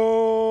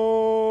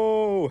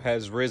Joe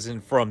has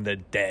risen from the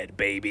dead,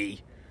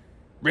 baby.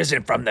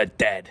 Risen from the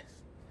dead.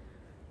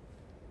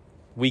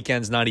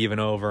 Weekend's not even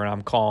over, and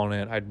I'm calling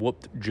it. I'd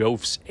whooped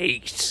Joe's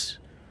ace.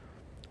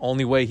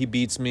 Only way he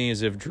beats me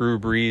is if Drew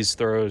Brees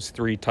throws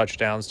 3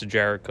 touchdowns to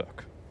Jared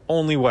Cook.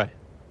 Only way.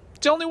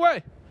 It's the only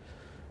way.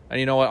 And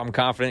you know what? I'm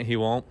confident he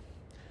won't.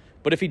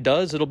 But if he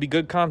does, it'll be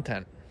good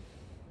content.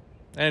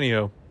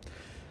 Anywho,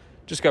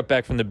 just got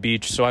back from the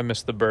beach, so I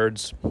missed the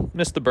Birds.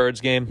 Missed the Birds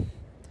game.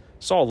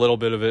 Saw a little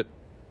bit of it.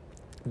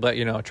 But,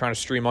 trying to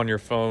stream on your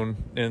phone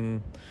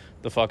in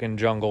the fucking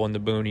jungle in the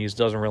boonies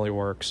doesn't really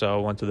work, so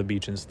I went to the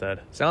beach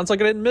instead. Sounds like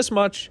I didn't miss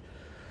much.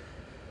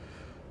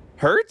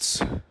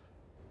 Hurts?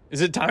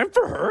 Is it time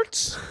for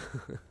Hurts?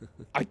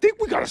 I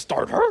think we got to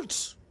start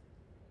Hurts.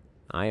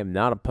 I am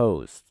not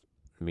opposed.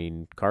 I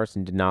mean,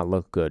 Carson did not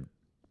look good.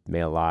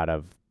 Made a lot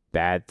of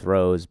bad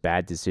throws,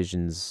 bad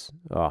decisions.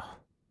 Oh,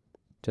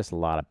 just a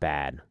lot of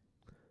bad.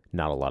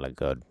 Not a lot of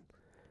good.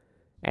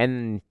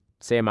 And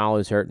Sam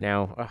Allou's hurt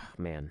now. Oh,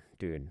 man,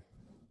 dude.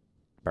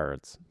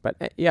 Birds.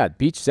 But, yeah,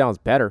 beach sounds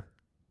better.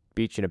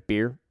 Beach and a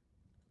beer.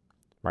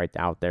 Right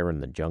out there in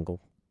the jungle.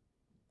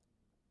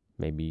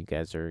 Maybe you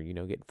guys are,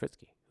 getting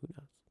frisky. Who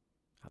knows?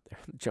 Out there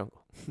in the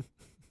jungle.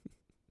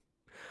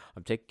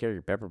 I'm taking care of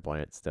your pepper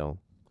plant still.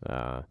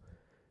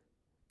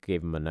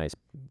 Gave him a nice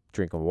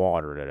drink of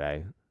water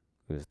today.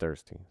 He was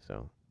thirsty.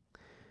 So,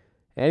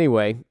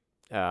 anyway,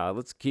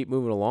 let's keep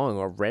moving along.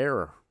 A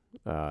rare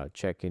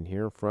check-in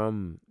here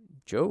from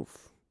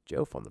Jove.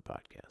 Jove on the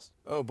podcast.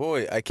 Oh,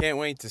 boy. I can't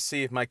wait to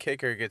see if my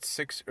kicker gets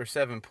 6 or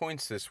 7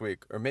 points this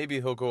week. Or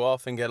maybe he'll go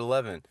off and get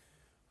 11.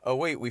 Oh,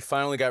 wait. We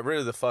finally got rid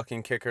of the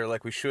fucking kicker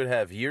like we should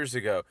have years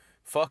ago.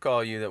 Fuck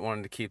all you that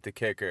wanted to keep the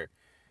kicker.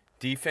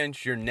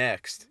 Defense, you're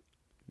next.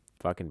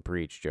 Fucking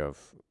preach,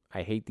 Jove.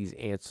 I hate these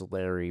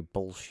ancillary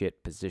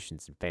bullshit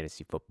positions in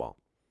fantasy football.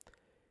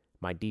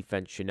 My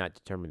defense should not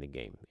determine the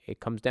game. It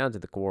comes down to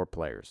the core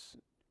players.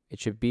 It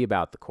should be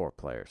about the core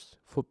players.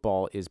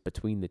 Football is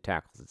between the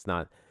tackles. It's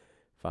not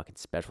fucking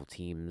special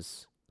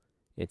teams.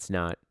 It's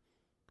not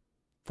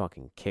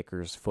fucking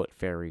kickers, foot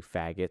fairy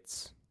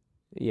faggots.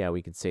 Yeah,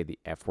 we can say the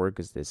F word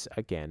because this,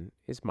 again,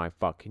 is my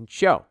fucking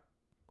show.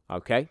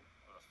 Okay?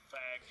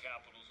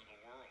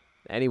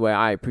 Anyway,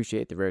 I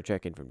appreciate the rare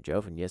check-in from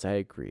Joe, and yes, I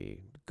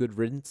agree. Good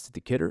riddance to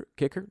the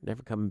kicker,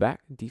 never coming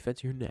back.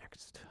 Defense, you're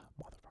next,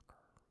 motherfucker.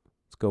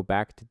 Let's go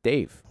back to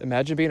Dave.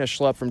 Imagine being a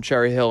schlep from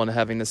Cherry Hill and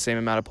having the same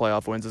amount of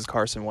playoff wins as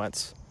Carson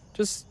Wentz.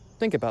 Just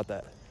think about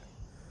that.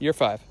 Year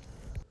 5.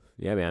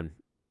 Yeah, man.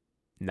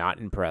 Not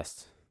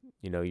impressed.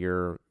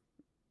 You're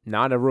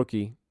not a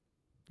rookie.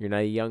 You're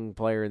not a young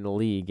player in the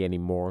league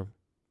anymore.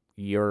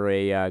 You're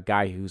a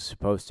guy who's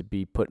supposed to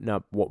be putting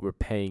up what we're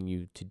paying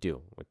you to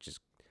do, which is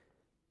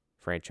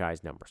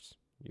franchise numbers.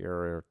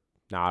 You're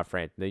not a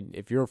franchise.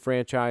 If you're a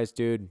franchise,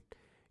 dude,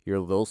 you're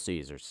Little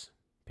Caesars.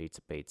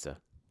 Pizza.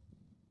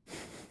 I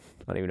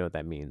don't even know what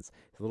that means.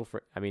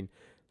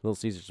 Little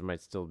Caesars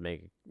might still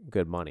make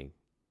good money.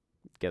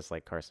 Guess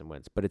like Carson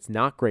Wentz. But it's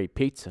not great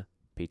pizza.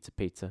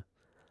 Pizza.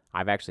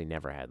 I've actually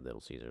never had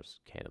Little Caesars,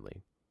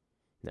 candidly.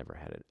 Never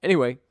had it.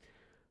 Anyway,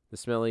 the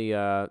smelly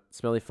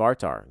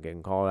fartar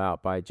getting called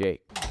out by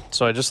Jake.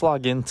 So I just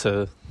log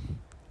into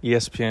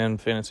ESPN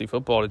Fantasy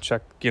Football to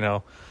check,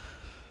 the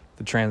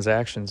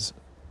transactions.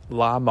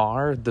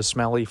 Lamar, the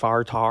smelly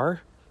fartar,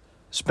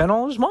 spent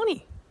all his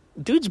money.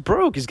 Dude's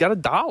broke. He's got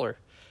 $1.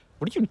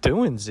 What are you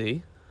doing,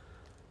 Z?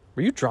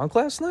 Were you drunk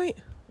last night?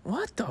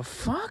 What the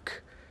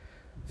fuck?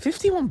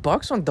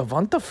 $51 on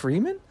Devonta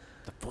Freeman?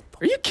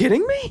 Are you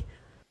kidding me?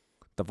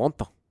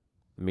 Devonta.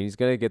 I mean, he's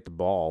going to get the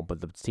ball,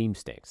 but the team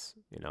stinks,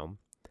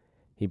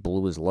 He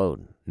blew his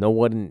load. No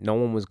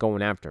one was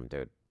going after him,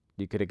 dude.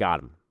 You could have got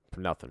him for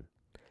nothing.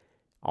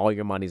 All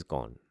your money's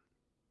gone.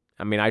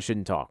 I mean, I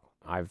shouldn't talk.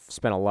 I've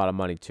spent a lot of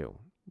money, too.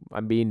 I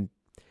mean,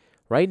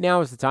 right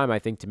now is the time, I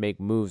think, to make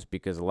moves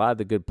because a lot of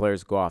the good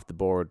players go off the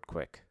board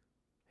quick.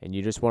 And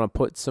you just want to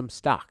put some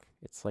stock.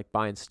 It's like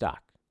buying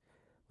stock.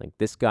 Like,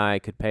 this guy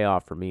could pay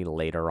off for me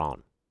later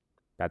on.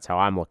 That's how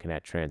I'm looking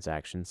at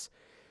transactions.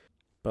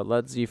 But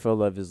let Zifo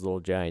live his little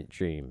giant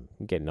dream.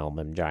 Getting all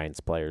them Giants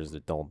players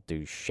that don't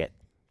do shit.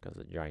 Because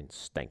the Giants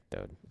stink,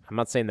 dude. I'm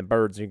not saying the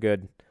Birds are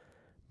good,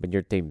 but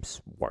your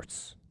team's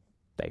worse.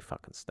 They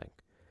fucking stink.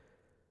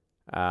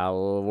 Where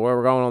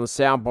we're going on the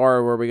sound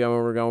bar, where we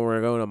going? We're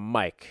going to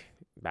Mike.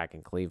 Back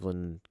in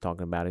Cleveland,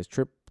 talking about his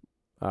trip.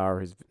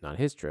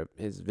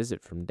 His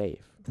visit from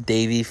Dave.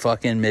 Davey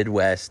fucking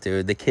Midwest,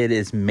 dude. The kid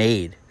is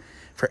made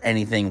for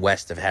anything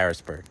west of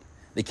Harrisburg.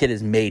 The kid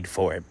is made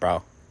for it,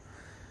 bro.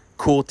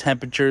 Cool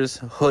temperatures,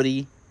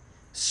 hoodie,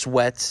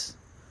 sweats,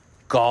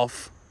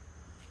 golf,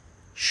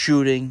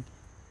 shooting,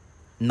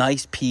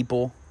 nice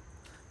people.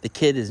 The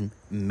kid is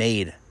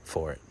made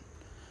for it.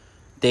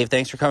 Dave,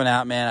 thanks for coming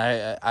out,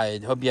 man. I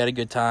hope you had a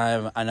good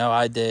time. I know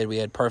I did. We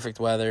had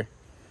perfect weather.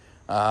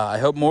 I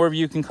hope more of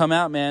you can come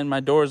out, man. My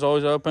door is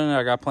always open.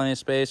 I got plenty of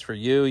space for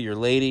you, your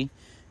lady,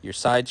 your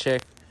side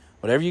chick,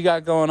 whatever you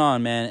got going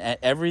on, man.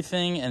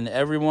 Everything and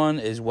everyone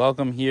is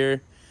welcome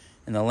here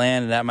in the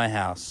land and at my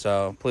house.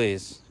 So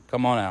please,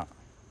 come on out.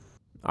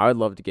 I would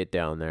love to get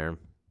down there.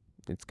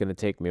 It's going to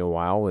take me a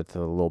while with a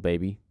little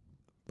baby,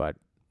 but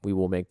we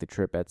will make the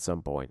trip at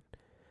some point.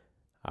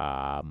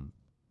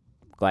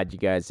 Glad you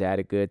guys had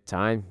a good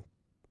time.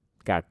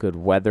 Got good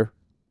weather.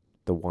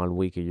 The 1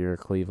 week a year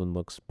Cleveland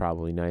looks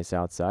probably nice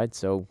outside,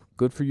 so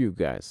good for you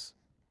guys.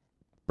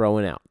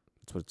 Broing out.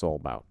 That's what it's all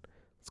about.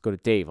 Let's go to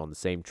Dave on the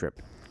same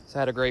trip. Just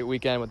had a great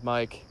weekend with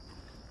Mike.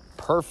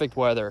 Perfect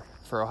weather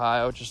for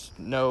Ohio. Just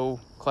no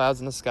clouds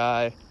in the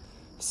sky.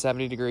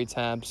 70-degree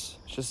temps.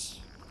 Just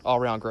all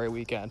around great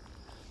weekend.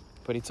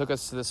 But he took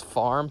us to this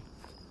farm,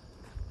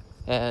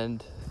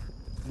 and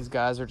these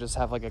guys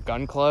have like a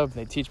gun club.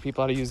 They teach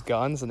people how to use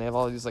guns, and they have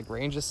all these like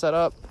ranges set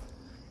up,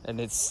 and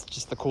it's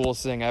just the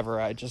coolest thing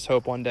ever. I just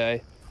hope one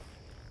day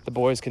the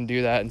boys can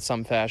do that in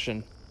some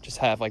fashion. Just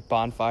have like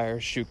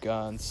bonfires, shoot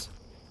guns,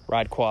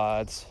 ride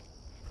quads.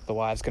 The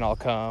wives can all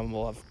come.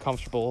 We'll have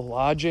comfortable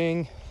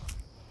lodging.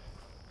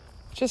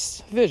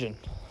 Just vision.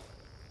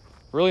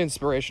 Really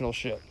inspirational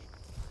shit.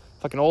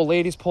 Fucking old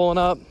ladies pulling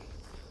up,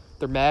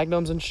 their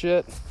magnums and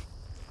shit.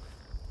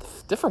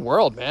 Different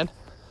world, man.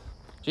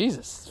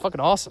 Jesus, it's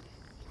fucking awesome.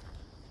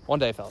 One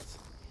day, fellas.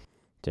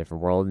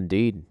 Different world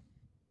indeed.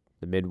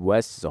 The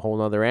Midwest is a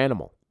whole other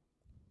animal.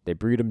 They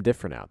breed them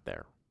different out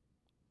there.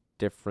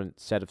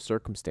 Different set of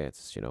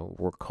circumstances, you know.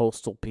 We're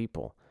coastal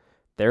people.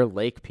 They're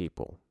lake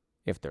people,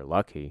 if they're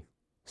lucky.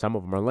 Some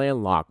of them are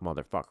landlocked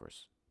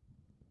motherfuckers.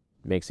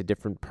 Makes a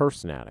different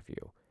person out of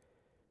you.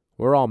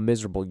 We're all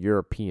miserable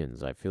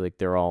Europeans. I feel like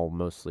they're all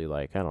mostly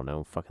like, I don't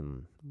know,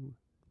 fucking...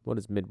 What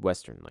is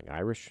Midwestern? Like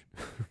Irish?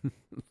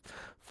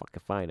 Fuck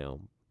if I know.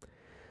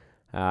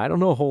 I don't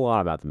know a whole lot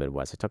about the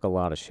Midwest. I took a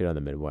lot of shit on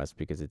the Midwest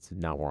because it's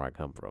not where I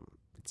come from.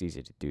 It's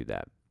easy to do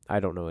that.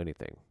 I don't know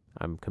anything.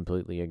 I'm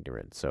completely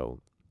ignorant. So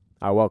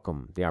I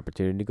welcome the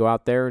opportunity to go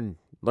out there and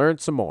learn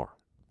some more.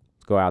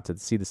 Let's go out to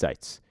see the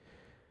sights.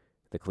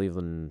 The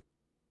Cleveland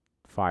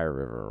Fire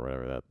River or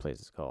whatever that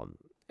place is called.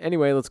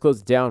 Anyway, let's close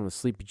it down with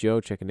Sleepy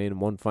Joe checking in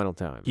one final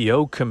time.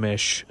 Yo,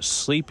 Commish.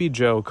 Sleepy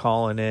Joe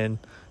calling in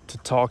to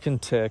Talking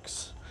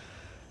Ticks.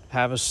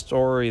 Have a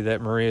story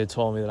that Maria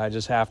told me that I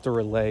just have to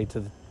relay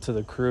to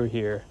the crew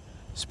here,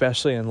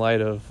 especially in light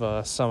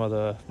of some of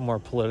the more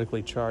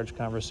politically charged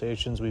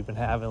conversations we've been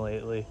having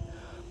lately.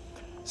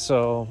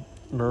 So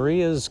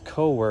Maria's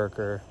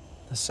coworker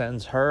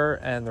sends her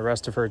and the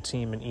rest of her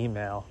team an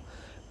email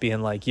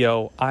being like,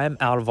 yo, I'm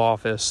out of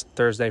office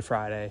Thursday,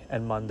 Friday,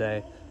 and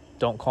Monday.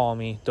 Don't call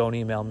me. Don't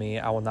email me.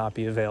 I will not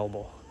be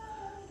available.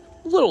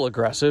 A little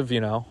aggressive, you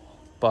know,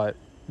 but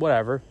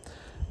whatever.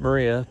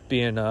 Maria,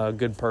 being a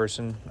good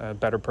person, a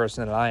better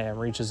person than I am,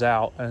 reaches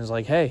out and is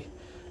like, hey,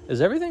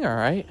 is everything all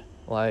right?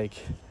 Like,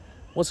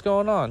 what's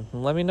going on?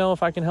 Let me know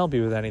if I can help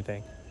you with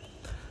anything.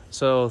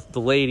 So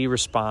the lady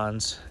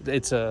responds.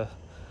 It's a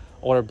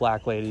older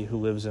black lady who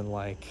lives in,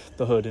 like,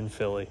 the hood in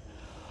Philly.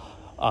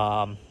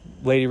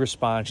 Lady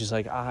responds. She's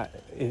like,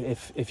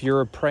 if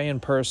you're a praying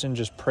person,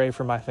 just pray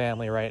for my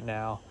family right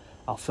now.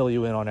 I'll fill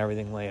you in on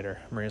everything later.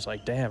 Maria's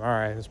like, damn, all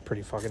right, that's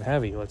pretty fucking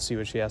heavy. Let's see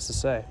what she has to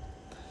say.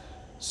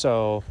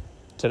 So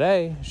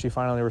today, she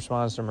finally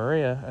responds to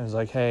Maria and is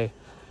like, hey,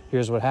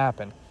 here's what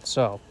happened.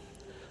 So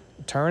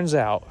turns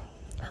out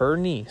her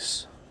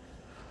niece,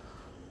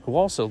 who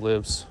also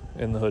lives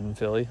in the hood in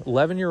Philly,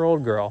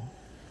 11-year-old girl,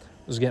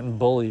 was getting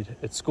bullied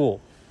at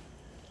school.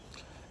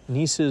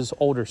 Niece's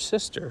older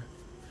sister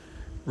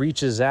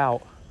reaches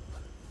out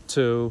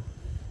to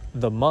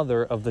the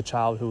mother of the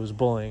child who was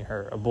bullying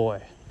her, a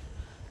boy.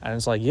 And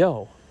it's like,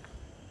 yo,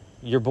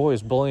 your boy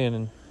is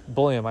bullying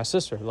my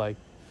sister. Like,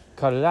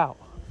 cut it out.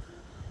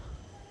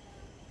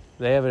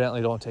 They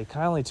evidently don't take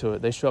kindly to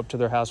it. They show up to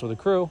their house with a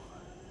crew,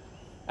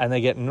 and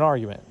they get in an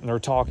argument. And they're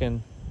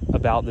talking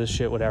about this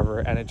shit, whatever,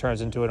 and it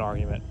turns into an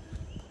argument.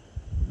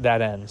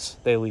 That ends.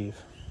 They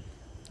leave.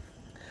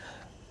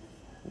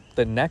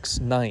 The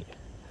next night,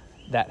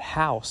 that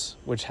house,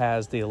 which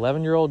has the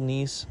 11-year-old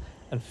niece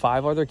and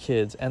 5 other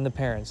kids and the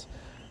parents,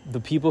 the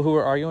people who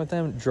were arguing with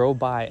them drove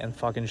by and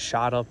fucking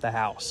shot up the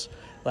house.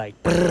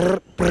 Like, brrr,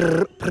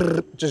 brrr,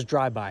 brrr, just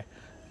drive by.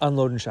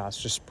 Unloading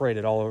shots, just sprayed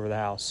it all over the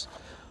house.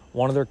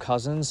 One of their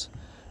cousins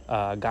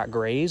got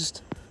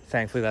grazed.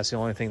 Thankfully, that's the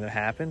only thing that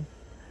happened.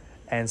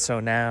 And so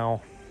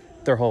now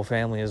their whole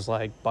family is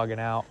like bugging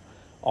out,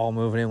 all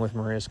moving in with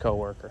Maria's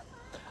coworker.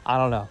 I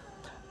don't know.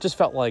 Just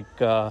felt like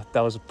that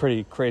was a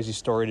pretty crazy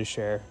story to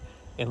share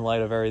in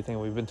light of everything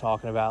we've been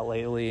talking about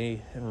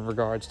lately in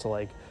regards to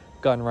like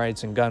gun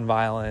rights and gun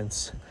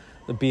violence,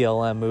 the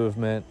BLM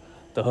movement,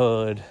 the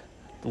hood,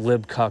 the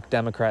lib-cuck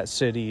Democrat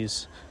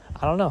cities.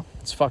 I don't know.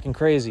 It's fucking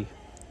crazy.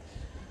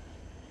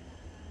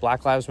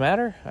 Black Lives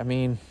Matter? I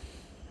mean,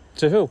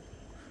 to who?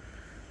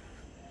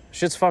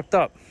 Shit's fucked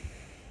up.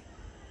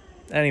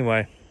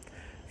 Anyway,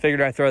 figured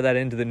I'd throw that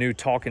into the new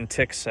Talking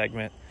Ticks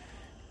segment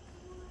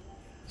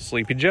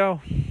Sleepy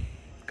Joe,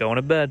 going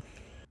to bed.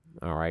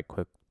 All right,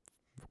 quick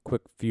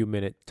few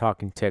minute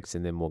talking ticks,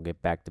 and then we'll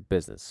get back to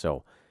business.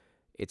 So,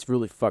 it's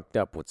really fucked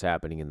up what's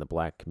happening in the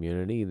black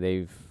community.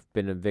 They've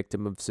been a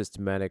victim of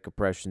systematic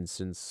oppression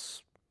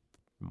since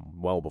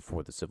well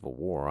before the Civil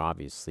War,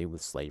 obviously,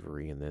 with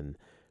slavery, and then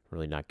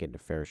really not getting a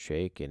fair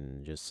shake,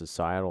 and just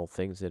societal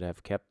things that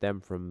have kept them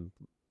from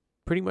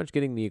pretty much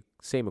getting the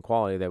same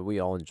equality that we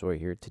all enjoy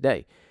here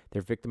today.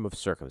 They're victim of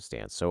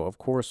circumstance. So, of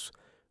course,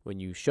 when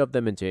you shove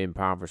them into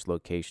impoverished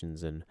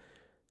locations and,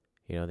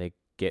 they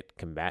get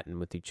combatant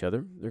with each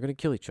other, they're going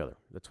to kill each other.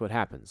 That's what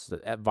happens.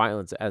 That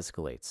violence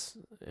escalates.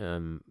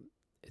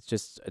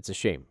 It's a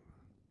shame.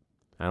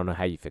 I don't know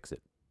how you fix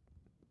it.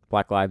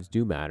 Black lives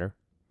do matter,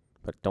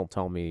 but don't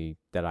tell me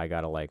that I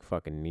got to,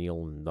 fucking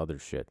kneel and other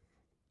shit.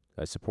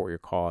 I support your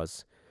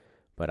cause,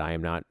 but I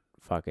am not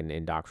fucking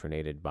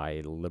indoctrinated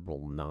by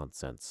liberal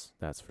nonsense.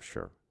 That's for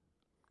sure.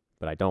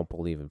 But I don't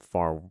believe in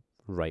far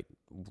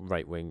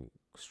right-wing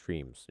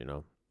extremes,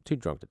 Too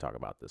drunk to talk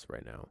about this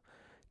right now.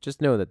 Just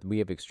know that we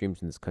have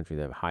extremes in this country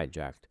that have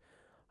hijacked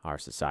our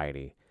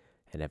society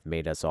and have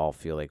made us all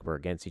feel like we're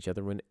against each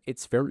other when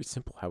it's very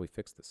simple how we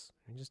fix this.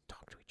 We just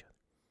talk to each other.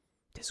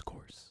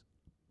 Discourse.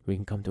 We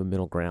can come to a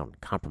middle ground.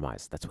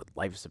 Compromise. That's what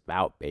life's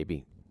about,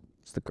 baby.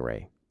 It's the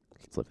gray.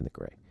 Let's live in the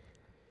gray.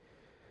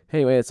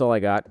 Anyway, that's all I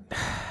got.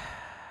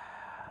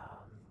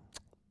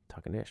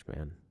 Talking ish,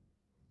 man.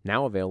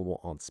 Now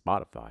available on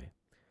Spotify,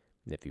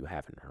 if you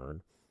haven't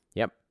heard.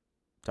 Yep.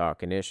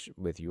 Talking Ish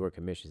with Your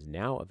Commish is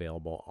now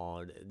available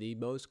on the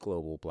most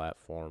global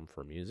platform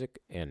for music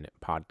and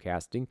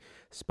podcasting,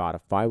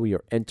 Spotify. We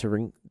are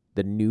entering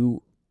the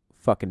new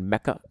fucking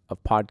mecca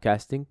of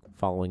podcasting,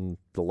 following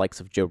the likes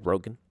of Joe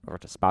Rogan over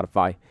to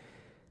Spotify.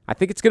 I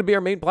think it's going to be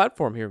our main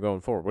platform here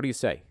going forward. What do you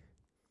say?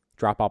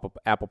 Drop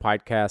Apple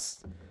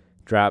Podcasts,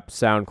 drop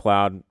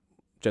SoundCloud.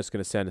 Just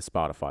going to send a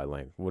Spotify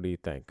link. What do you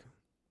think?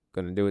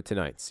 Going to do it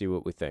tonight. See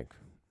what we think.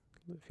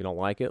 If you don't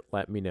like it,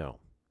 let me know.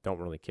 Don't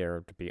really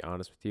care, to be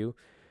honest with you.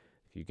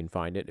 If you can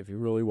find it, if you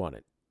really want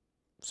it.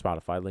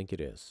 Spotify link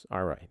it is.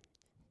 All right.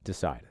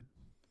 Decided.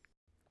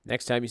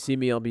 Next time you see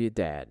me, I'll be a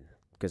dad.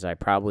 Because I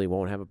probably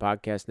won't have a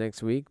podcast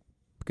next week.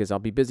 Because I'll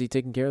be busy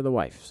taking care of the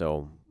wife.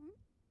 So,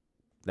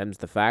 them's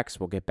the facts.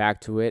 We'll get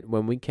back to it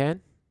when we can.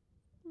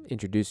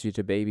 Introduce you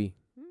to baby.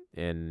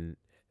 And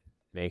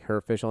make her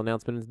official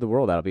announcement into the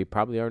world. That'll be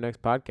probably our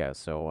next podcast.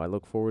 So, I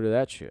look forward to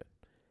that shit.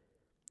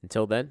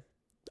 Until then.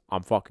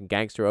 I'm fucking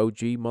gangster OG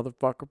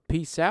motherfucker.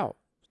 Peace out.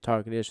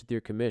 Talking ish with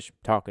your commish.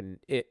 Talking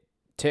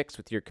ticks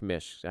with your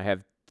commish. I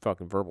have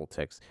fucking verbal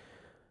ticks.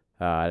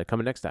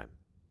 Coming next time.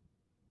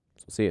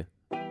 So see ya.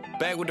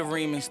 Back with the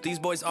remix. These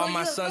boys are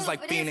my sons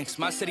like Phoenix.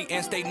 My city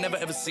and state never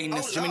ever seen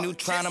this. Jimmy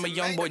Neutron, I'm a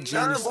young boy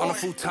genius. On a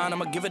futon,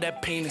 I'ma give it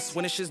that penis.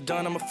 When it's just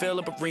done, I'ma fill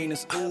up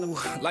arenas. Ooh,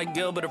 like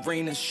Gilbert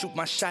Arenas. Shoot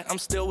my shot, I'm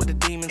still with the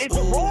demons.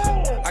 Ooh,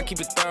 I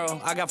keep it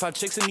thorough. I got 5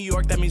 chicks in New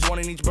York, that means 1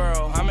 in each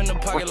borough. I'm in the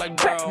pocket like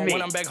Burrow.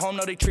 When I'm back home,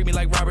 no, they treat me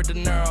like Robert De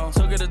Niro.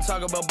 Took her to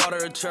Taco Bell, bought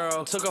her a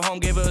churro. Took her home,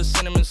 gave her a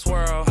cinnamon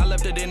swirl. I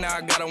left it in, now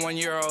I got her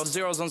 €1.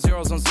 Zeros on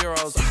zeros on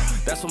zeros.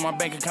 That's what my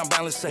bank account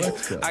balance say.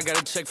 I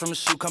got a check from a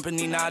shoe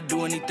company, now I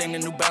do anything the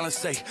New Balance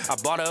say. I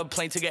bought her a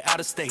plane ticket out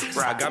of state.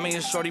 I got me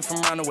a shorty from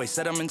Roundaway.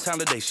 Said I'm in town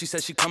today. She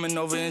said she coming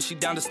over and she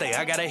down to stay.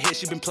 I got a hit,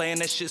 she been playing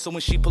that shit. So when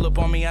she pull up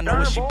on me, I know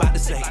what she about to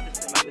say.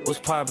 What's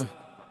poppin'?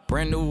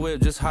 Brand new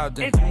whip, just hopped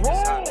in.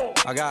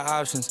 I got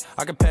options.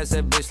 I can pass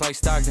that bitch like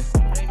Stockton.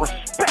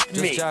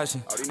 Just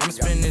joshing. I'm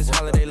spending this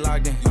holiday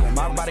locked in.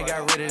 My body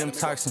got rid of them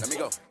toxins.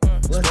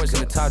 Sports in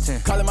the top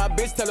 10. Calling my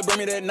bitch, tell her bring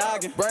me that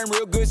noggin. Brain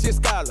real good, she a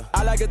scholar.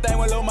 I like a thing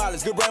with low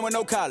mileage, good brain with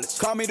no college.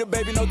 Call me the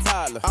baby, no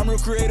Tyler. I'm real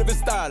creative and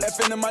stylish.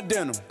 F in my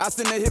denim. I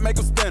send that hit, make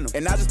them spin 'em.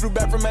 And I just flew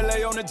back from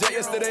LA on the jet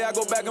yesterday. I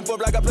go back and forth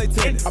like I play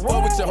tennis. I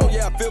fuck with your hoe,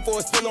 yeah, I feel for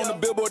it. Still on the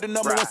Billboard, the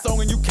 #1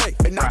 song in UK.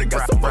 And now they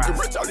got so fucking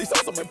rich, all these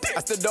hoes on my dick. I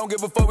still don't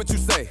give a fuck what you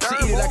say. She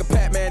eat it like a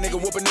Pac-Man, nigga.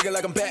 Whoop a nigga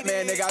like I'm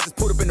Batman, nigga. I just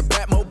put up in the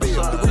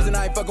Batmobile. The reason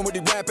I ain't fucking with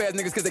these rap ass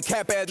niggas, cause they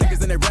cap ass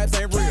niggas and they raps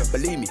ain't real.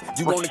 Believe me,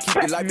 you wanna keep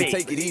your life and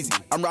take it easy.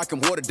 I'm rocking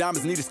water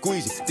diamonds, need a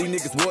squeegee. These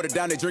niggas water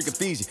down, they drinking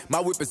Fiji. My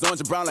whip is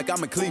orange and brown like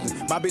I'm in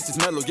Cleveland. My bitch is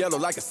mellow yellow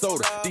like a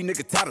soda. These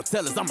niggas title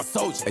tellers, I'm a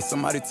soldier. Hey,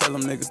 somebody tell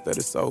them niggas that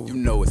it's over. You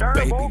know it's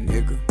baby,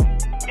 nigga.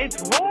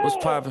 It's what's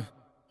poppin'?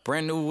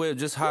 Brand new whip,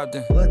 just hopped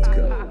in. Let's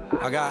go.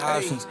 I got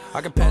options.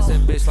 I can pass that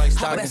bitch like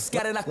Stockton. That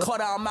scattered, I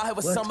caught her. I'm out here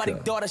with somebody's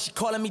daughter. She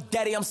calling me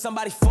daddy. I'm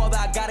somebody's father.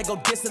 I gotta go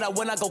diss it.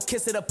 When I go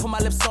kiss it, I put my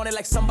lips on it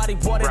like somebody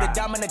bought it. A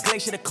diamond, a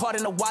glacier, the card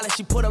in the wallet.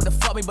 She put up to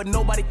fuck me, but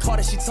nobody caught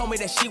it. She told me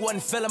that she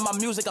wasn't feeling my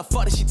music. I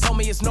fought it. She told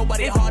me it's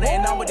nobody harder.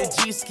 And I'm with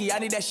the G-ski. I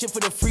need that shit for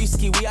the free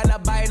ski. We are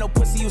not buying no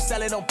pussy. You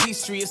sell it on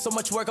Peachtree. It's so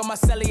much work on my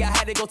celly. I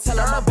had to go tell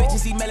her my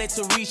bitches email it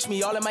to reach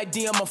me. All in my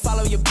DM. I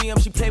follow your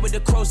BM. She played with the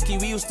Krosky.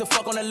 We used to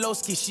fuck on the low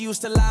ski. She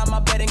used to lie on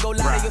my bed and go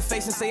lie to your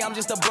face and say I'm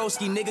just a bro.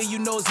 broski. Nigga, you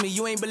knows me.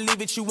 You ain't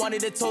believe it, you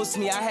wanted to toast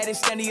me. I had it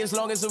standing as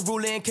long as a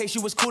ruler in case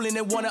you was coolin'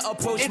 and wanna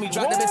approach me.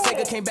 Dropped the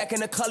Bentayga, came back in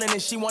the culling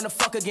and she wanna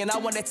fuck again. I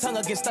want that tongue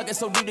again, stuck it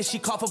so deep that she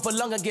cough up a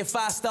lung again.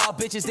 5-star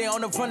bitches, they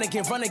on the run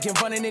again,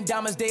 running in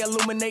diamonds, they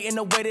illuminating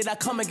the way that I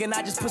come again.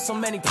 I just put so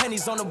many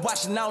pennies on the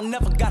watch and I don't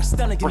never got a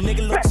stun again.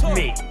 Nigga, look to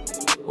me.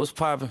 What's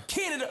poppin'?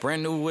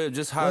 Brand new whip,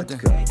 just hopped in.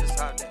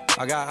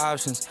 I got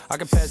options. I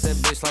can pass that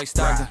bitch like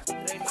Stockton.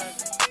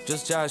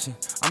 Just joshing.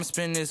 I'ma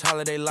spend this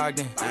holiday locked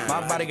in.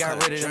 My body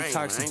got rid of them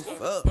toxins.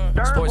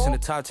 Sports in the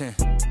top 10.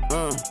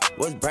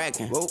 What's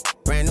brackin'?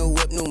 Brand new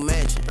whip, new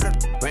mansion.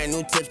 Brand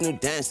new tips, new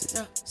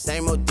dances.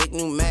 Same old dick,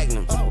 new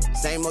magnums.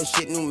 Same old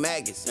shit, new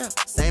maggots.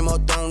 Same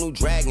old throne, new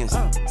dragons.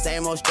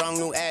 Same old strong,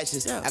 new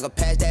ashes. I can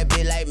pass that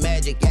bitch like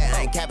magic. Yeah,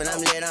 I ain't capping, I'm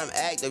lit, I'm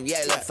active.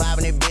 Yeah, look 5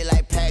 in that bitch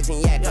like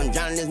Paxton. Yeah, I'm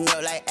drowning this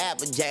milk like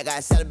Applejack. I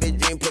sell a bitch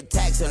dream, put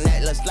tax on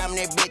that. Look, slime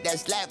that bitch, that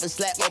slap for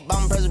slap. Your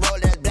bum press roll,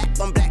 that's black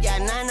on black. Yeah,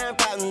 99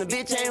 problems. The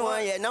bitch ain't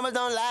one yet. Numbers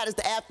don't lie, it's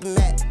the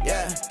aftermath.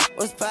 Yeah,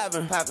 what's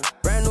poppin'?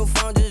 Brand new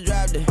phone, just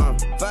dropped it.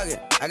 Fuck it,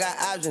 I got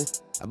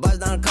options. I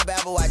bust down a couple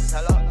Apple Watches.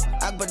 Hello?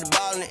 I can put the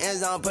ball in the end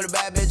zone, put a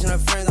bad bitch in her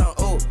friend zone.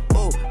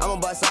 Ooh, I'ma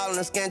bust all in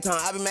the skin tone.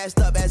 I be messed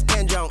up as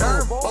Ken Jones.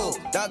 Ooh,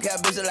 dark hair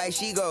bitch like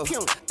she go.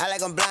 I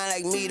like I'm blind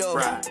like me though.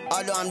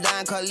 Although I'm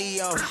dying called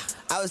Leo.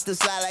 I was still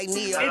slide like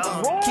Neo.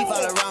 Keep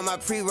all around my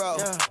pre-roll.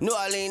 New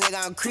Orleans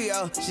nigga, I'm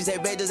Creole. She say,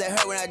 babe, does that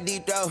hurt when I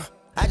deep throw?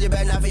 I just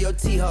better not for your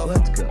T-ho.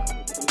 Let's go.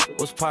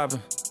 What's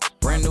poppin'?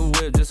 Brand new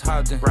whip, just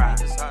hopped in.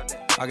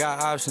 I got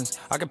options.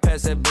 I can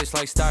pass that bitch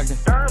like Stockton.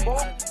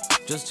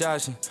 Just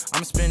joshing.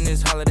 I'ma spend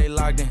this holiday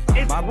locked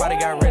in. My body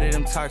got rid of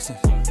them toxins.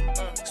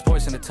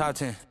 Sports in the top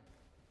 10.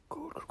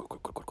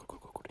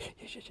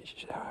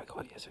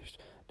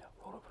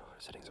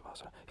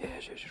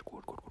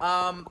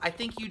 I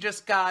think you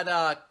just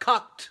got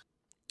cucked.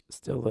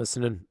 Still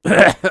listening.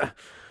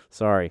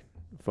 Sorry.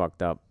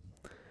 Fucked up.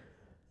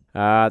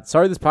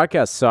 Sorry this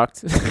podcast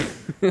sucked.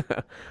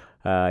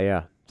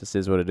 Yeah, just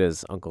is what it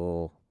is.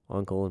 Uncle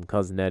and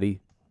Cousin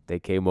Eddie, they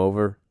came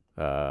over.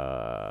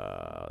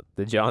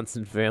 The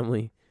Johnson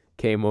family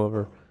came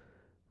over.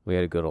 We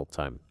had a good old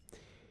time.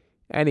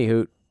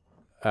 Anywho,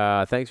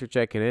 thanks for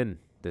checking in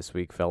this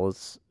week,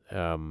 fellas.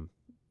 Bring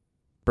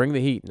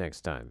the heat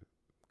next time.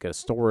 Gotta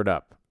store it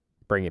up.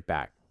 Bring it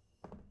back.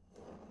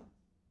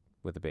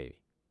 With the baby.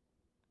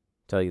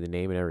 Tell you the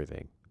name and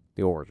everything.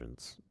 The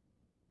origins.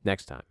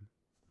 Next time.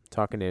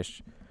 Talking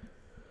Ish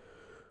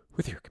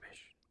with your